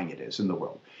terrifying it is in the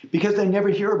world, because they never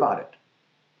hear about it.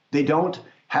 They don't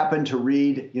happen to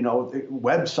read, you know,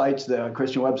 websites, the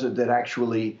Christian websites that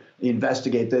actually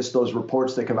investigate this, those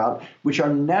reports that come out, which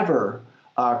are never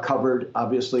covered,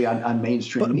 obviously, on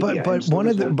mainstream media. But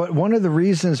one of the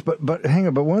reasons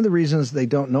they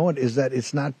don't know it is that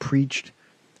it's not preached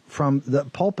from the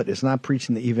pulpit. It's not preached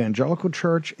in the evangelical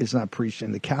church. It's not preached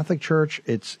in the Catholic Church.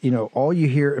 It's, you know, all you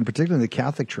hear, in particular in the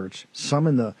Catholic Church, some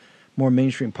in the more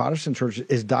mainstream Protestant churches,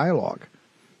 is dialogue,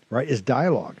 right? Is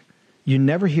dialogue. You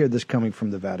never hear this coming from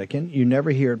the Vatican. You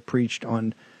never hear it preached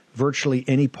on virtually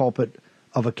any pulpit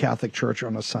of a Catholic church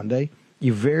on a Sunday.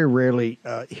 You very rarely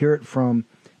hear it from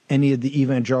any of the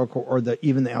evangelical or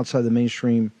even the outside the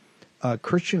mainstream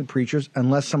Christian preachers,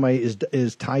 unless somebody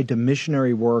is tied to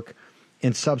missionary work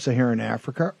in sub-Saharan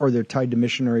Africa, or they're tied to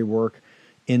missionary work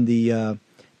in the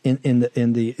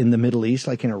Middle East,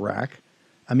 like in Iraq.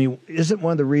 I mean, isn't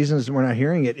one of the reasons we're not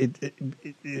hearing it?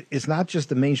 It's not just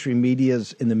the mainstream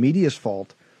media's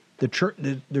fault. The church,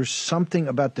 there's something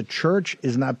about the church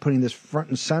is not putting this front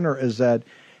and center. Is that,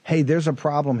 hey, there's a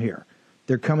problem here.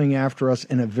 They're coming after us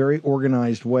in a very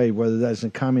organized way, whether that's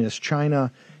in communist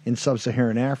China, in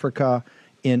sub-Saharan Africa,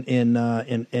 in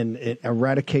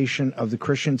eradication of the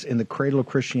Christians in the cradle of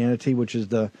Christianity, which is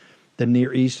the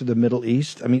Near East or the Middle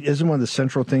East. I mean, isn't one of the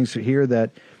central things to hear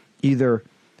that either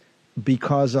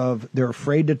because of they're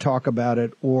afraid to talk about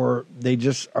it, or they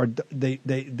just are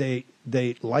they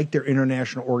like their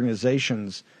international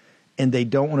organizations and they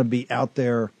don't want to be out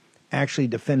there actually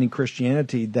defending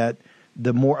Christianity, that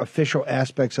the more official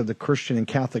aspects of the Christian and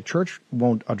Catholic Church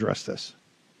won't address this?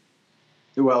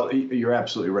 Well, you're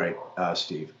absolutely right,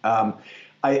 Steve.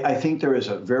 I think there is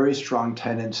a very strong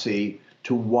tendency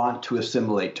to want to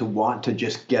assimilate, to want to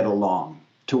just get along,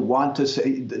 to want to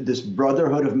say this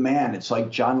brotherhood of man. It's like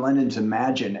John Lennon's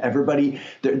Imagine. Everybody,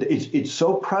 it's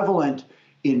so prevalent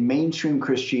in mainstream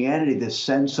Christianity, this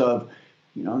sense of,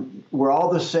 we're all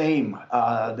the same.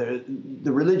 The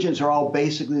religions are all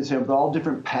basically the same, with all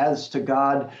different paths to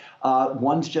God.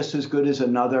 One's just as good as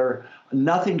another.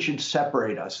 Nothing should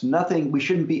separate us. Nothing. We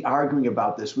shouldn't be arguing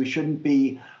about this. We shouldn't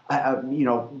be,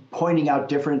 pointing out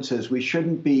differences. We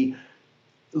shouldn't be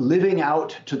living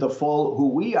out to the full who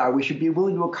we are. We should be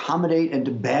willing to accommodate and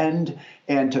to bend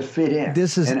and to fit in.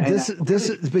 This is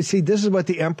what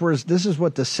the emperors. This is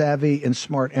what the savvy and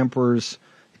smart emperors,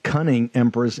 cunning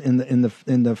emperors in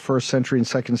the first century and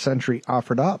second century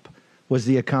offered up, was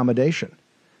the accommodation.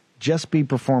 Just be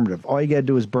performative. All you got to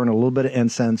do is burn a little bit of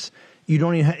incense. You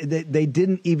don't even. They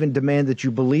didn't even demand that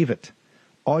you believe it.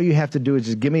 All you have to do is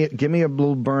just give me a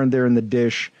little burn there in the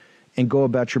dish, and go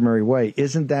about your merry way.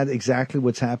 Isn't that exactly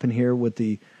what's happened here with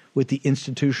the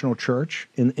institutional church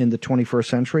in the 21st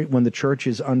century, when the church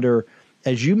is under,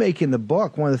 as you make in the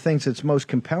book, one of the things that's most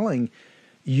compelling,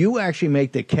 you actually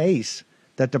make the case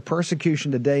that the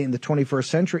persecution today in the 21st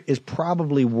century is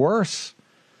probably worse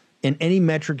in any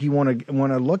metric you want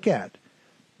to look at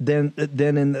than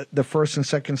in the first and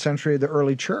second century of the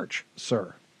early church,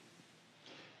 sir.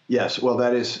 Yes, well,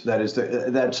 that's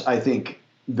I think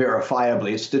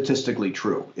verifiably, it's statistically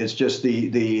true. It's just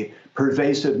the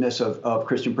pervasiveness of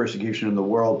Christian persecution in the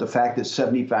world. The fact that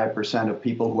 75% of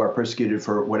people who are persecuted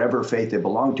for whatever faith they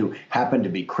belong to happen to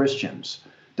be Christians.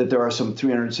 That there are some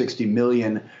 360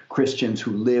 million Christians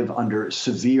who live under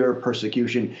severe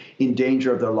persecution, in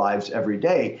danger of their lives every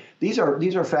day. These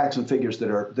are facts and figures that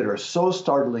are so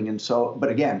startling and so, but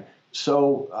again,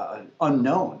 so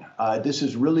unknown. This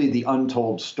is really the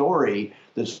untold story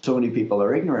that so many people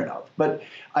are ignorant of. But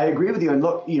I agree with you. And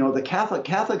look, the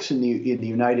Catholics in the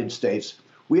United States,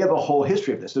 we have a whole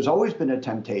history of this. There's always been a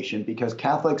temptation, because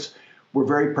Catholics were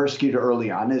very persecuted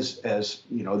early on, as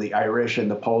the Irish and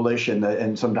the Polish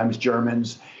and sometimes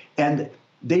Germans, and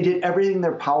they did everything in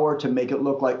their power to make it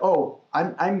look like, oh,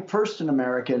 I'm first an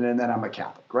American and then I'm a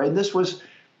Catholic, right? And this was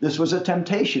a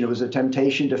temptation. It was a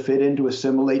temptation to fit in, to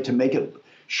assimilate, to make it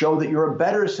show that you're a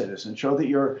better citizen, show that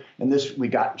you're, and this, we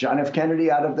got John F. Kennedy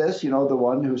out of this, the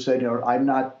one who said,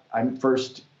 I'm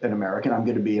first an American, I'm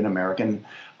going to be an American.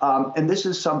 And this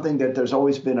is something that there's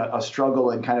always been a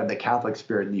struggle in kind of the Catholic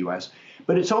spirit in the U.S.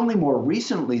 But it's only more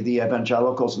recently the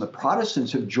evangelicals and the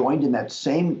Protestants have joined in that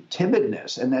same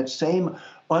timidness and that same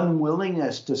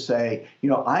unwillingness to say,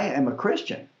 I am a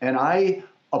Christian and I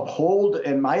uphold,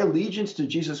 and my allegiance to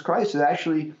Jesus Christ is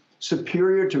actually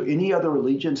superior to any other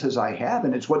allegiances I have.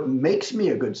 And it's what makes me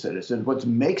a good citizen. What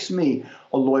makes me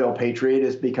a loyal patriot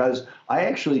is because I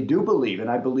actually do believe, and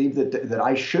I believe that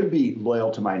I should be loyal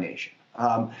to my nation.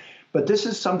 But this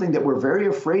is something that we're very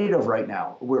afraid of right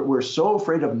now. We're so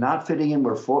afraid of not fitting in.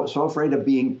 We're so afraid of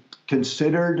being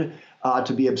considered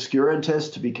to be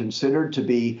obscurantists, to be considered to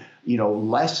be,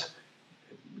 less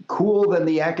cool than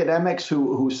the academics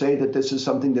who say that this is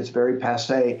something that's very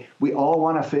passé. We all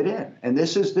want to fit in. And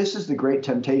this is the great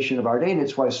temptation of our day. And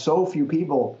it's why so few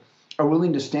people are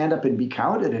willing to stand up and be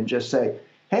counted and just say,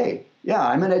 hey, yeah,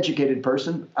 I'm an educated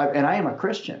person and I am a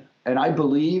Christian and I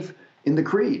believe in the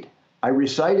creed. I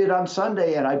recite it on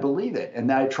Sunday and I believe it.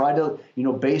 And I try to,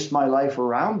 base my life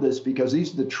around this, because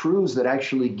these are the truths that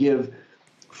actually give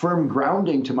firm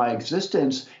grounding to my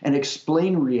existence and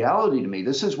explain reality to me.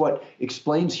 This is what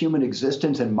explains human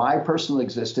existence and my personal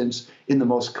existence in the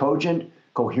most cogent,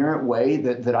 coherent way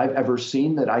that I've ever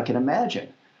seen, that I can imagine.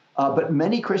 But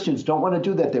many Christians don't want to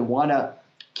do that. They want to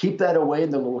keep that away in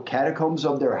the little catacombs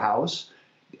of their house.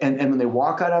 And when they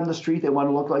walk out on the street, they want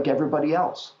to look like everybody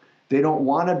else. They don't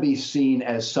want to be seen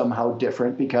as somehow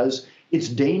different because it's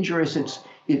dangerous.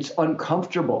 It's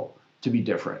uncomfortable to be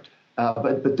different.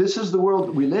 But this is the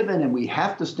world we live in, and we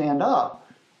have to stand up,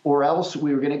 or else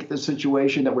we're going to get the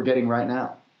situation that we're getting right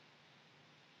now.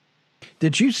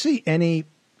 Did you see any,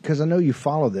 because I know you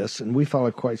follow this, and we follow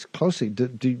it quite closely,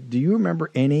 do you remember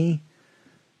any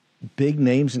big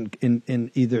names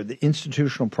in either the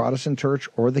institutional Protestant church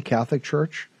or the Catholic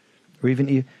church, or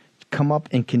even come up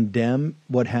and condemn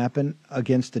what happened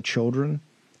against the children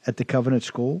at the Covenant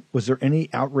School? Was there any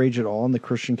outrage at all in the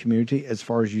Christian community as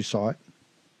far as you saw it?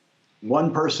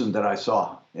 One person that I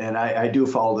saw, and I do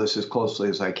follow this as closely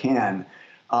as I can,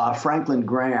 Franklin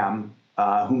Graham,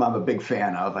 whom I'm a big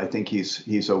fan of. I think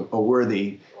he's a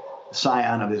worthy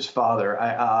scion of his father.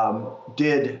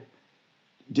 Did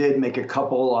make a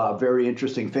couple very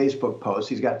interesting Facebook posts.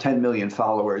 He's got 10 million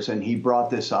followers, and he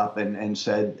brought this up and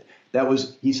said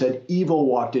he said evil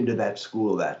walked into that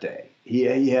school that day.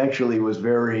 He actually was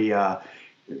very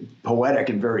poetic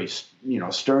and very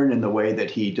stern in the way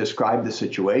that he described the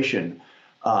situation.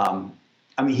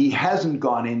 I mean, he hasn't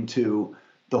gone into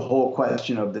the whole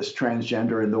question of this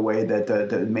transgender in the way that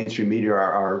the mainstream media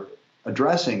are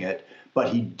addressing it. But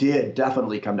he did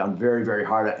definitely come down very, very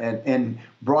hard and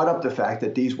brought up the fact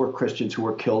that these were Christians who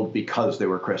were killed because they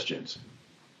were Christians.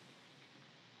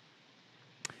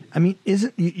 I mean,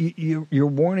 isn't your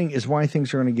warning is why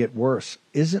things are going to get worse?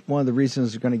 Isn't one of the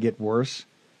reasons it's going to get worse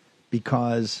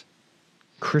because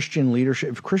Christian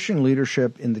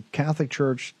leadership in the Catholic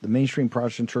Church, the mainstream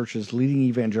Protestant churches, leading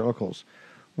evangelicals,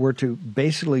 were to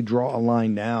basically draw a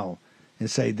line now and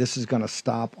say this is going to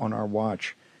stop on our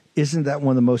watch? Isn't that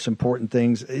one of the most important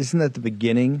things? Isn't that the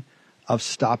beginning of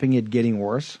stopping it getting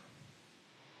worse?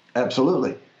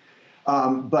 Absolutely.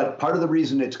 But part of the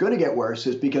reason it's going to get worse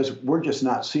is because we're just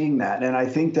not seeing that. And I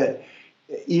think that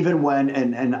even when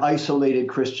an isolated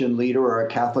Christian leader or a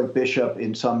Catholic bishop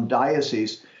in some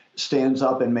diocese stands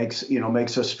up and makes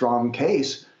a strong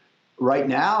case, right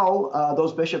now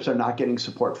those bishops are not getting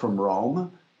support from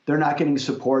Rome. They're not getting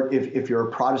support if you're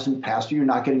a Protestant pastor. You're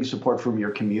not getting support from your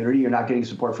community. You're not getting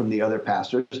support from the other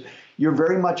pastors. You're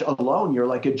very much alone. You're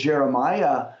like a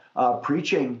Jeremiah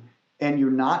preaching, and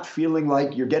you're not feeling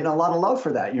like you're getting a lot of love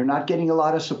for that. You're not getting a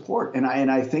lot of support. And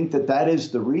I think that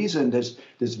is the reason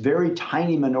this very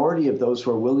tiny minority of those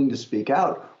who are willing to speak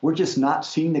out, we're just not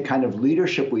seeing the kind of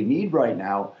leadership we need right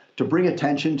now to bring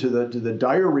attention to the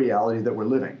dire reality that we're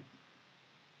living.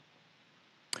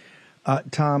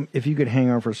 Tom, if you could hang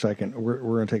on for a second, we're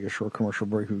going to take a short commercial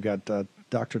break. We've got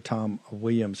Dr. Tom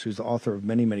Williams, who's the author of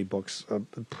many, many books,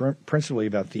 principally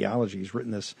about theology. He's written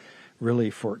this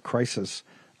really for crisis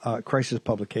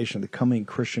publication, The Coming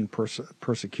Christian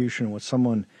Persecution, with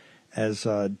someone as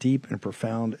deep and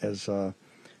profound as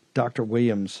Dr.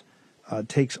 Williams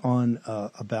takes on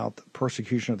about the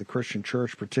persecution of the Christian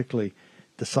church, particularly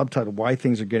the subtitle, Why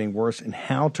Things Are Getting Worse and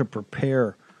How to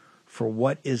Prepare for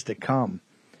What Is to Come.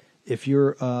 If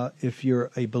you're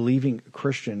a believing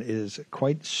Christian, it is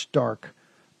quite stark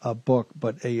book,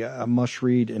 but a must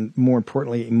read, and more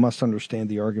importantly, a must understand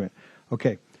the argument.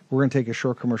 Okay, we're going to take a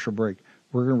short commercial break.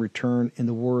 We're going to return in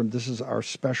the War Room. This is our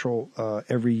special.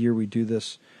 Every year we do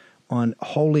this on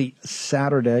Holy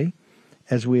Saturday,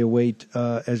 as we await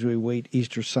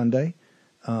Easter Sunday,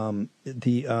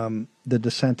 the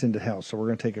descent into hell. So we're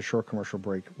going to take a short commercial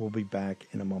break. We'll be back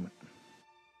in a moment.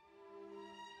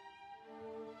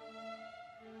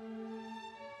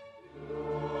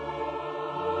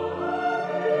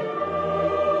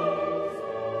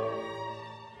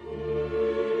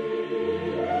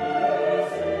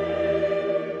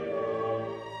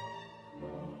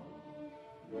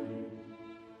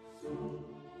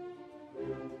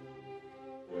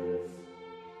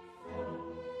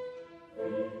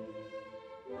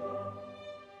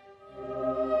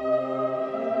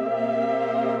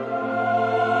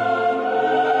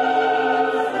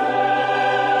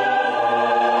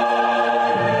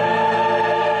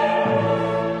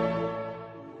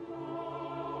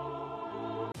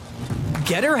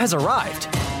 Getter has arrived,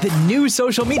 the new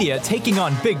social media taking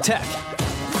on big tech,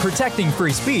 protecting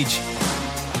free speech,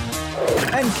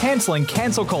 and canceling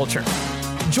cancel culture.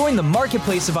 Join the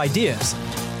marketplace of ideas.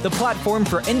 The platform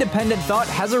for independent thought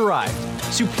has arrived.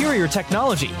 Superior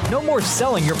technology. No more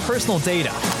selling your personal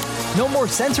data. No more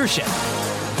censorship.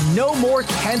 No more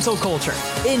cancel culture.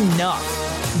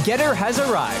 Enough. Getter has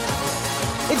arrived.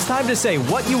 It's time to say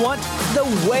what you want,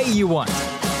 the way you want.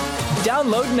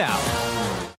 Download now.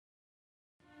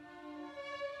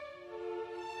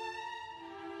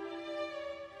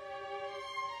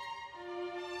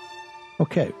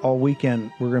 Okay, all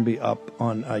weekend we're going to be up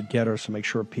on Getter, so make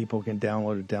sure people can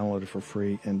download it for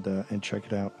free and check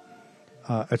it out.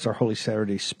 It's our Holy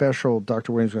Saturday special.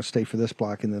 Dr. Williams is going to stay for this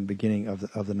block and then the beginning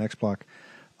of the next block.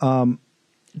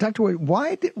 Dr.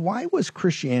 Williams, why was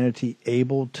Christianity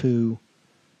able to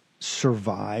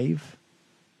survive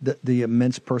the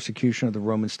immense persecution of the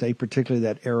Roman state, particularly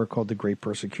that era called the Great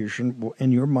Persecution?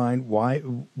 In your mind, why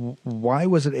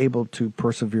was it able to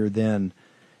persevere then?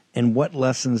 And what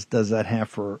lessons does that have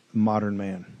for modern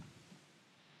man?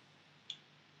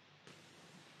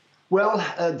 Well,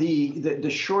 the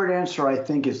short answer, I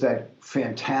think, is that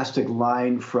fantastic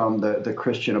line from the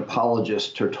Christian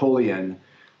apologist Tertullian,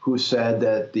 who said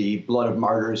that the blood of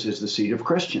martyrs is the seed of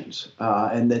Christians,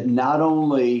 and that not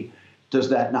only does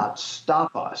that not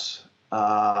stop us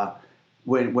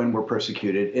when we're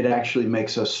persecuted, it actually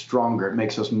makes us stronger. It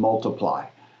makes us multiply.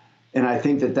 And I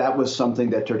think that was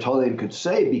something that Tertullian could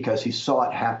say because he saw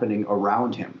it happening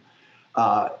around him.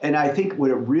 And I think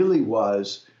what it really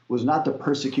was not the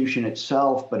persecution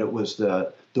itself, but it was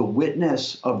the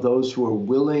witness of those who were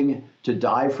willing to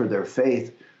die for their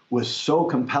faith was so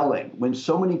compelling. When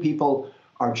so many people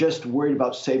are just worried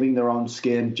about saving their own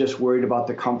skin, just worried about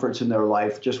the comforts in their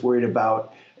life, just worried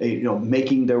about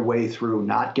making their way through,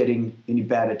 not getting any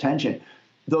bad attention,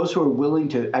 those who are willing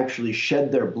to actually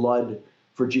shed their blood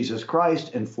for Jesus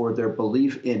Christ and for their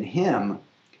belief in him,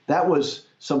 that was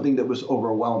something that was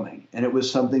overwhelming. And it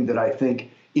was something that I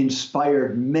think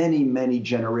inspired many, many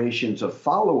generations of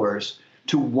followers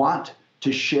to want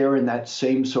to share in that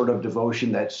same sort of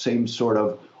devotion, that same sort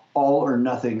of all or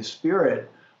nothing spirit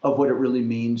of what it really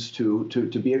means to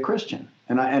be a Christian.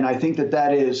 And I think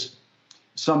that is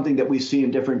something that we see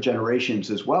in different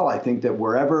generations as well. I think that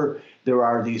wherever there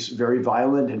are these very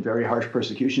violent and very harsh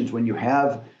persecutions, when you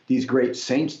have these great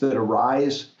saints that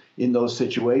arise in those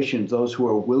situations, those who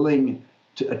are willing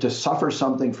to suffer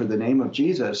something for the name of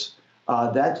Jesus,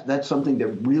 that's something that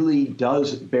really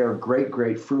does bear great,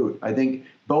 great fruit. I think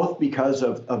both because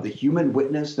of the human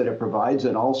witness that it provides,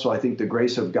 and also I think the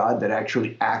grace of God that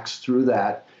actually acts through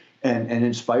that and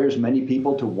inspires many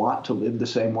people to want to live the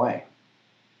same way.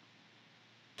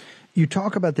 You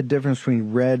talk about the difference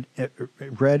between red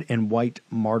and white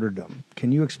martyrdom.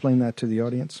 Can you explain that to the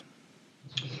audience?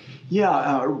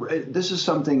 Yeah, this is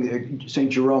something St.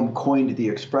 Jerome coined the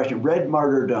expression. Red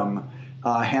martyrdom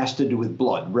has to do with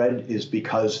blood. Red is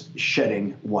because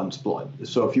shedding one's blood.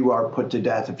 So if you are put to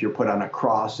death, if you're put on a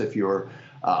cross, if you're,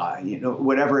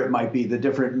 whatever it might be,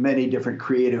 many different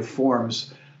creative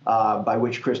forms by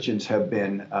which Christians have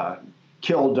been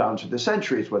killed down through the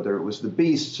centuries, whether it was the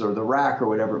beasts or the rack or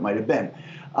whatever it might have been.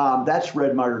 That's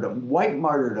red martyrdom. White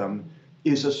martyrdom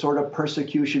is a sort of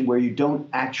persecution where you don't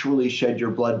actually shed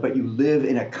your blood, but you live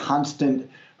in a constant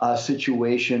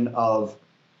situation of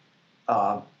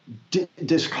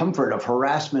discomfort, of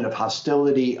harassment, of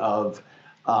hostility, of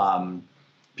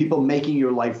people making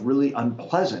your life really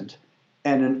unpleasant,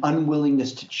 and an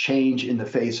unwillingness to change in the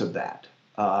face of that.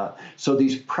 So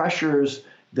these pressures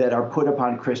that are put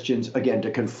upon Christians, again,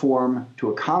 to conform, to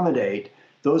accommodate,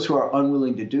 those who are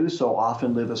unwilling to do so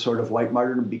often live a sort of white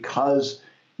martyrdom because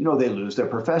they lose their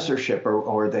professorship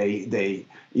or they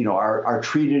are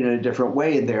treated in a different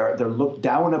way, and they're looked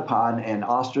down upon and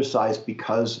ostracized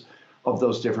because of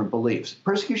those different beliefs.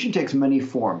 Persecution takes many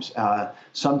forms.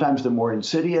 Sometimes they're more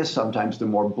insidious, sometimes they're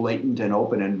more blatant and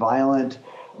open and violent,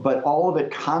 but all of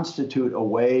it constitute a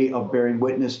way of bearing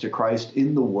witness to Christ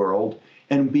in the world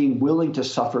and being willing to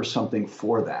suffer something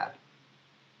for that.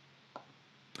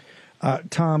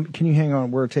 Tom, can you hang on?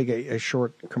 We're going to take a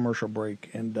short commercial break,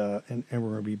 and we're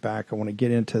going to be back. I want to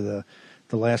get into the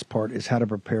last part is how to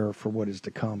prepare for what is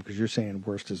to come, because you're saying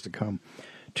worst is to come.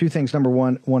 Two things. Number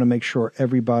one, want to make sure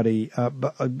everybody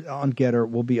on Getter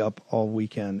will be up all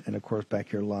weekend, and of course back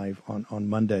here live on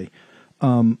Monday.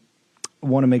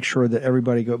 Want to make sure that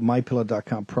everybody go to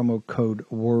mypillow.com, promo code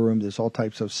WarRoom. There's all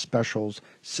types of specials,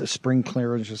 spring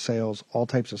clearance sales, all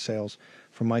types of sales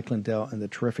from Mike Lindell and the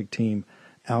terrific team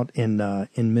out in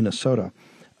Minnesota.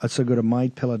 So go to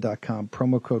mypillow.com,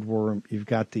 promo code WarRoom. You've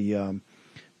got the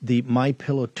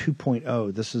MyPillow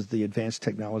 2.0. This is the advanced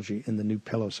technology in the new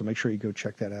pillow. So make sure you go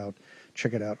check that out.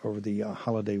 Check it out over the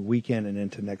holiday weekend and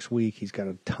into next week. He's got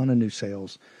a ton of new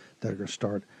sales that are going to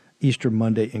start Easter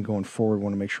Monday and going forward.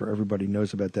 Want to make sure everybody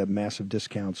knows about that. Massive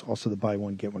discounts. Also the buy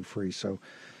one, get one free. So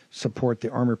support the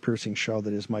armor-piercing shell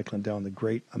that is Mike Lindell and the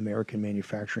great American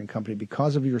manufacturing company.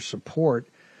 Because of your support,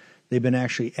 they've been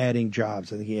actually adding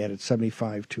jobs. I think he added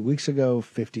 75 2 weeks ago,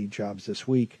 50 jobs this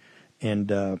week.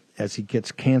 And as he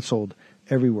gets canceled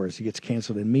everywhere, as he gets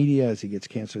canceled in media, as he gets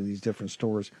canceled in these different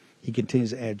stores, he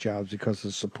continues to add jobs because of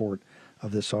the support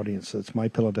of this audience. So it's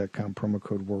mypillow.com, promo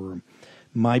code WarRoom.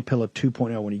 MyPillow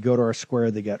 2.0. When you go to our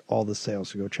square, they got all the sales,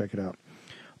 so go check it out.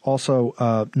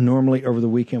 Also, normally over the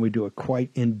weekend, we do a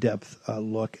quite in-depth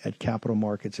look at capital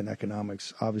markets and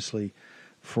economics. Obviously,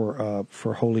 for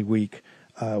Holy Week,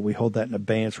 we hold that in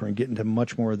abeyance. We're going to get into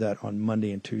much more of that on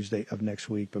Monday and Tuesday of next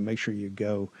week. But make sure you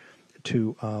go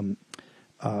to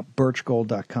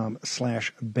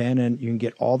birchgold.com/Bannon. You can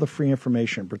get all the free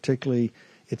information. Particularly,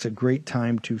 it's a great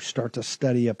time to start to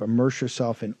study up, immerse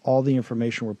yourself in all the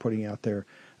information we're putting out there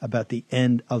about the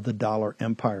end of the dollar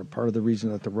empire. Part of the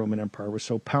reason that the Roman Empire was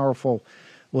so powerful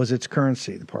was its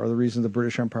currency. Part of the reason the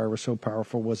British Empire was so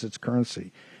powerful was its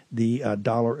currency. The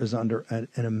dollar is under an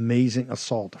amazing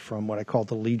assault from what I call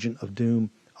the Legion of Doom.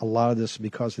 A lot of this is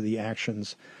because of the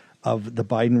actions of the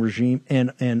Biden regime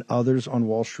and others on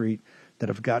Wall Street that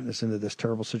have gotten us into this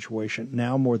terrible situation.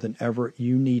 Now more than ever,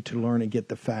 you need to learn and get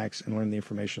the facts and learn the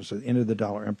information. So the end of the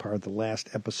dollar empire, the last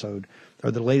episode, or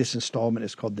the latest installment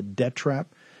is called The Debt Trap.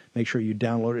 Make sure you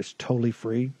download it. It's totally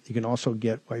free. You can also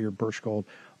get, while you're Birch Gold,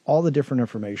 all the different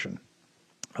information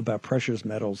about precious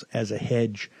metals as a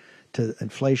hedge to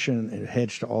inflation and a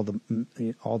hedge to all the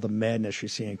madness you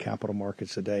see in capital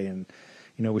markets today. And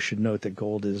we should note that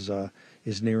gold is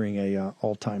nearing a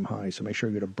all-time high. So make sure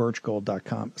you go to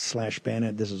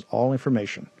birchgold.com/Bannon. This is all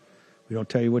information. We don't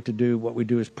tell you what to do. What we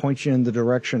do is point you in the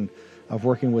direction of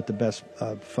working with the best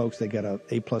folks. They got a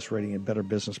A+ rating in Better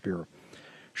Business Bureau.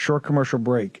 Short commercial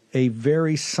break. A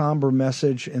very somber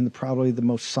message in probably the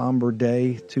most somber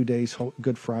day, 2 days,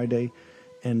 Good Friday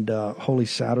and Holy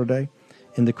Saturday.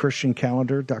 In the Christian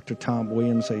calendar, Dr. Tom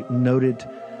Williams, a noted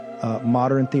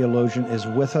modern theologian, is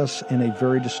with us in a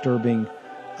very disturbing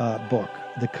book,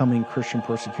 The Coming Christian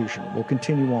Persecution. We'll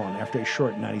continue on after a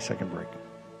short 90-second break.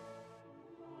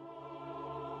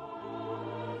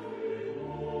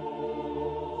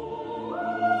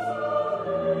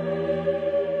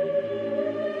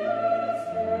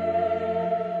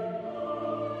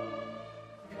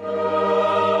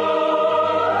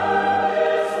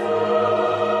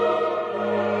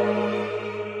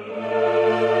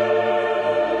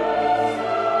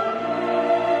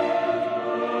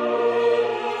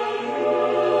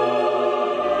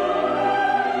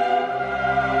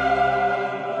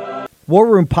 War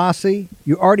Room Posse,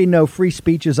 you already know free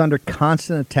speech is under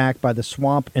constant attack by the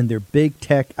swamp and their big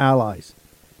tech allies.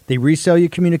 They resell your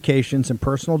communications and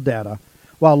personal data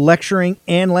while lecturing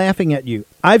and laughing at you.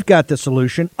 I've got the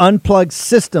solution. Unplugged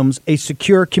Systems, a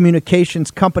secure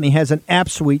communications company, has an app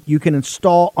suite you can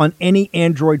install on any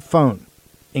Android phone,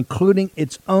 including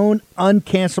its own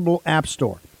uncancelable app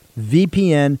store,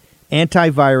 VPN,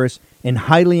 antivirus, and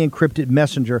highly encrypted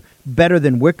messenger, better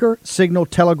than Wicker, Signal,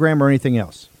 Telegram, or anything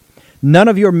else. None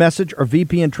of your message or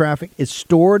VPN traffic is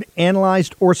stored,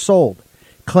 analyzed, or sold.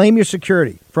 Claim your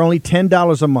security for only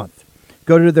 $10 a month.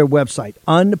 Go to their website,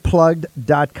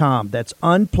 unplugged.com. That's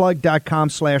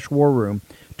unplugged.com/warroom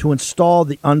to install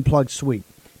the Unplugged suite.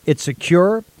 It's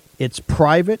secure, it's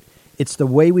private, it's the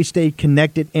way we stay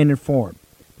connected and informed.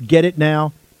 Get it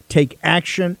now. Take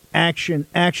action, action,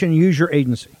 action. Use your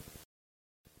agency.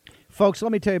 Folks,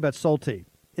 let me tell you about Solti.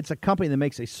 It's a company that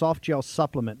makes a soft gel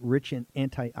supplement rich in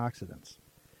antioxidants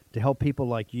to help people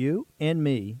like you and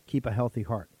me keep a healthy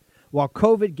heart. While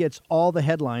COVID gets all the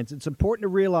headlines, it's important to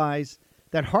realize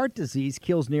that heart disease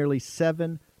kills nearly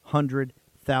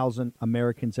 700,000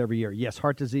 Americans every year. Yes,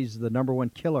 heart disease is the number one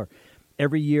killer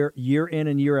every year, year in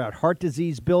and year out. Heart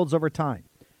disease builds over time.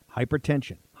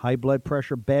 Hypertension, high blood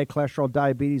pressure, bad cholesterol,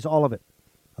 diabetes, all of it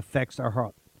affects our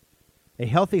heart. A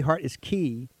healthy heart is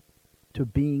key to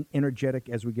being energetic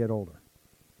as we get older.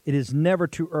 It is never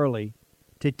too early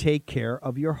to take care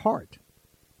of your heart.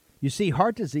 You see,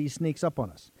 heart disease sneaks up on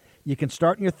us. You can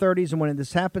start in your 30s, and when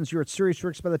this happens, you're at serious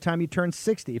risk by the time you turn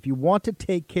 60. If you want to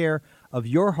take care of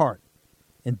your heart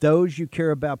and those you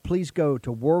care about, please go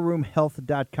to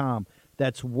warroomhealth.com.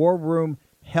 That's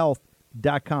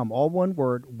warroomhealth.com. All one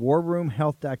word,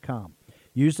 warroomhealth.com.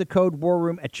 Use the code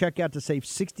WARROOM at checkout to save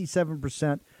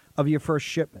 67% of your first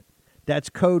shipment. That's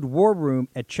code WARROOM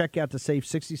at checkout to save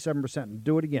 67%. And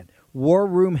do it again.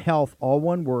 WarRoom Health, all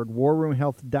one word,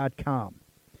 warroomhealth.com.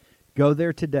 Go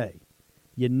there today.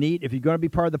 If you're going to be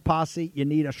part of the posse, you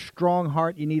need a strong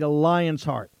heart. You need a lion's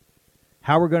heart.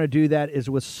 How we're going to do that is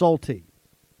with Solti.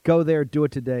 Go there, do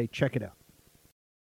it today. Check it out.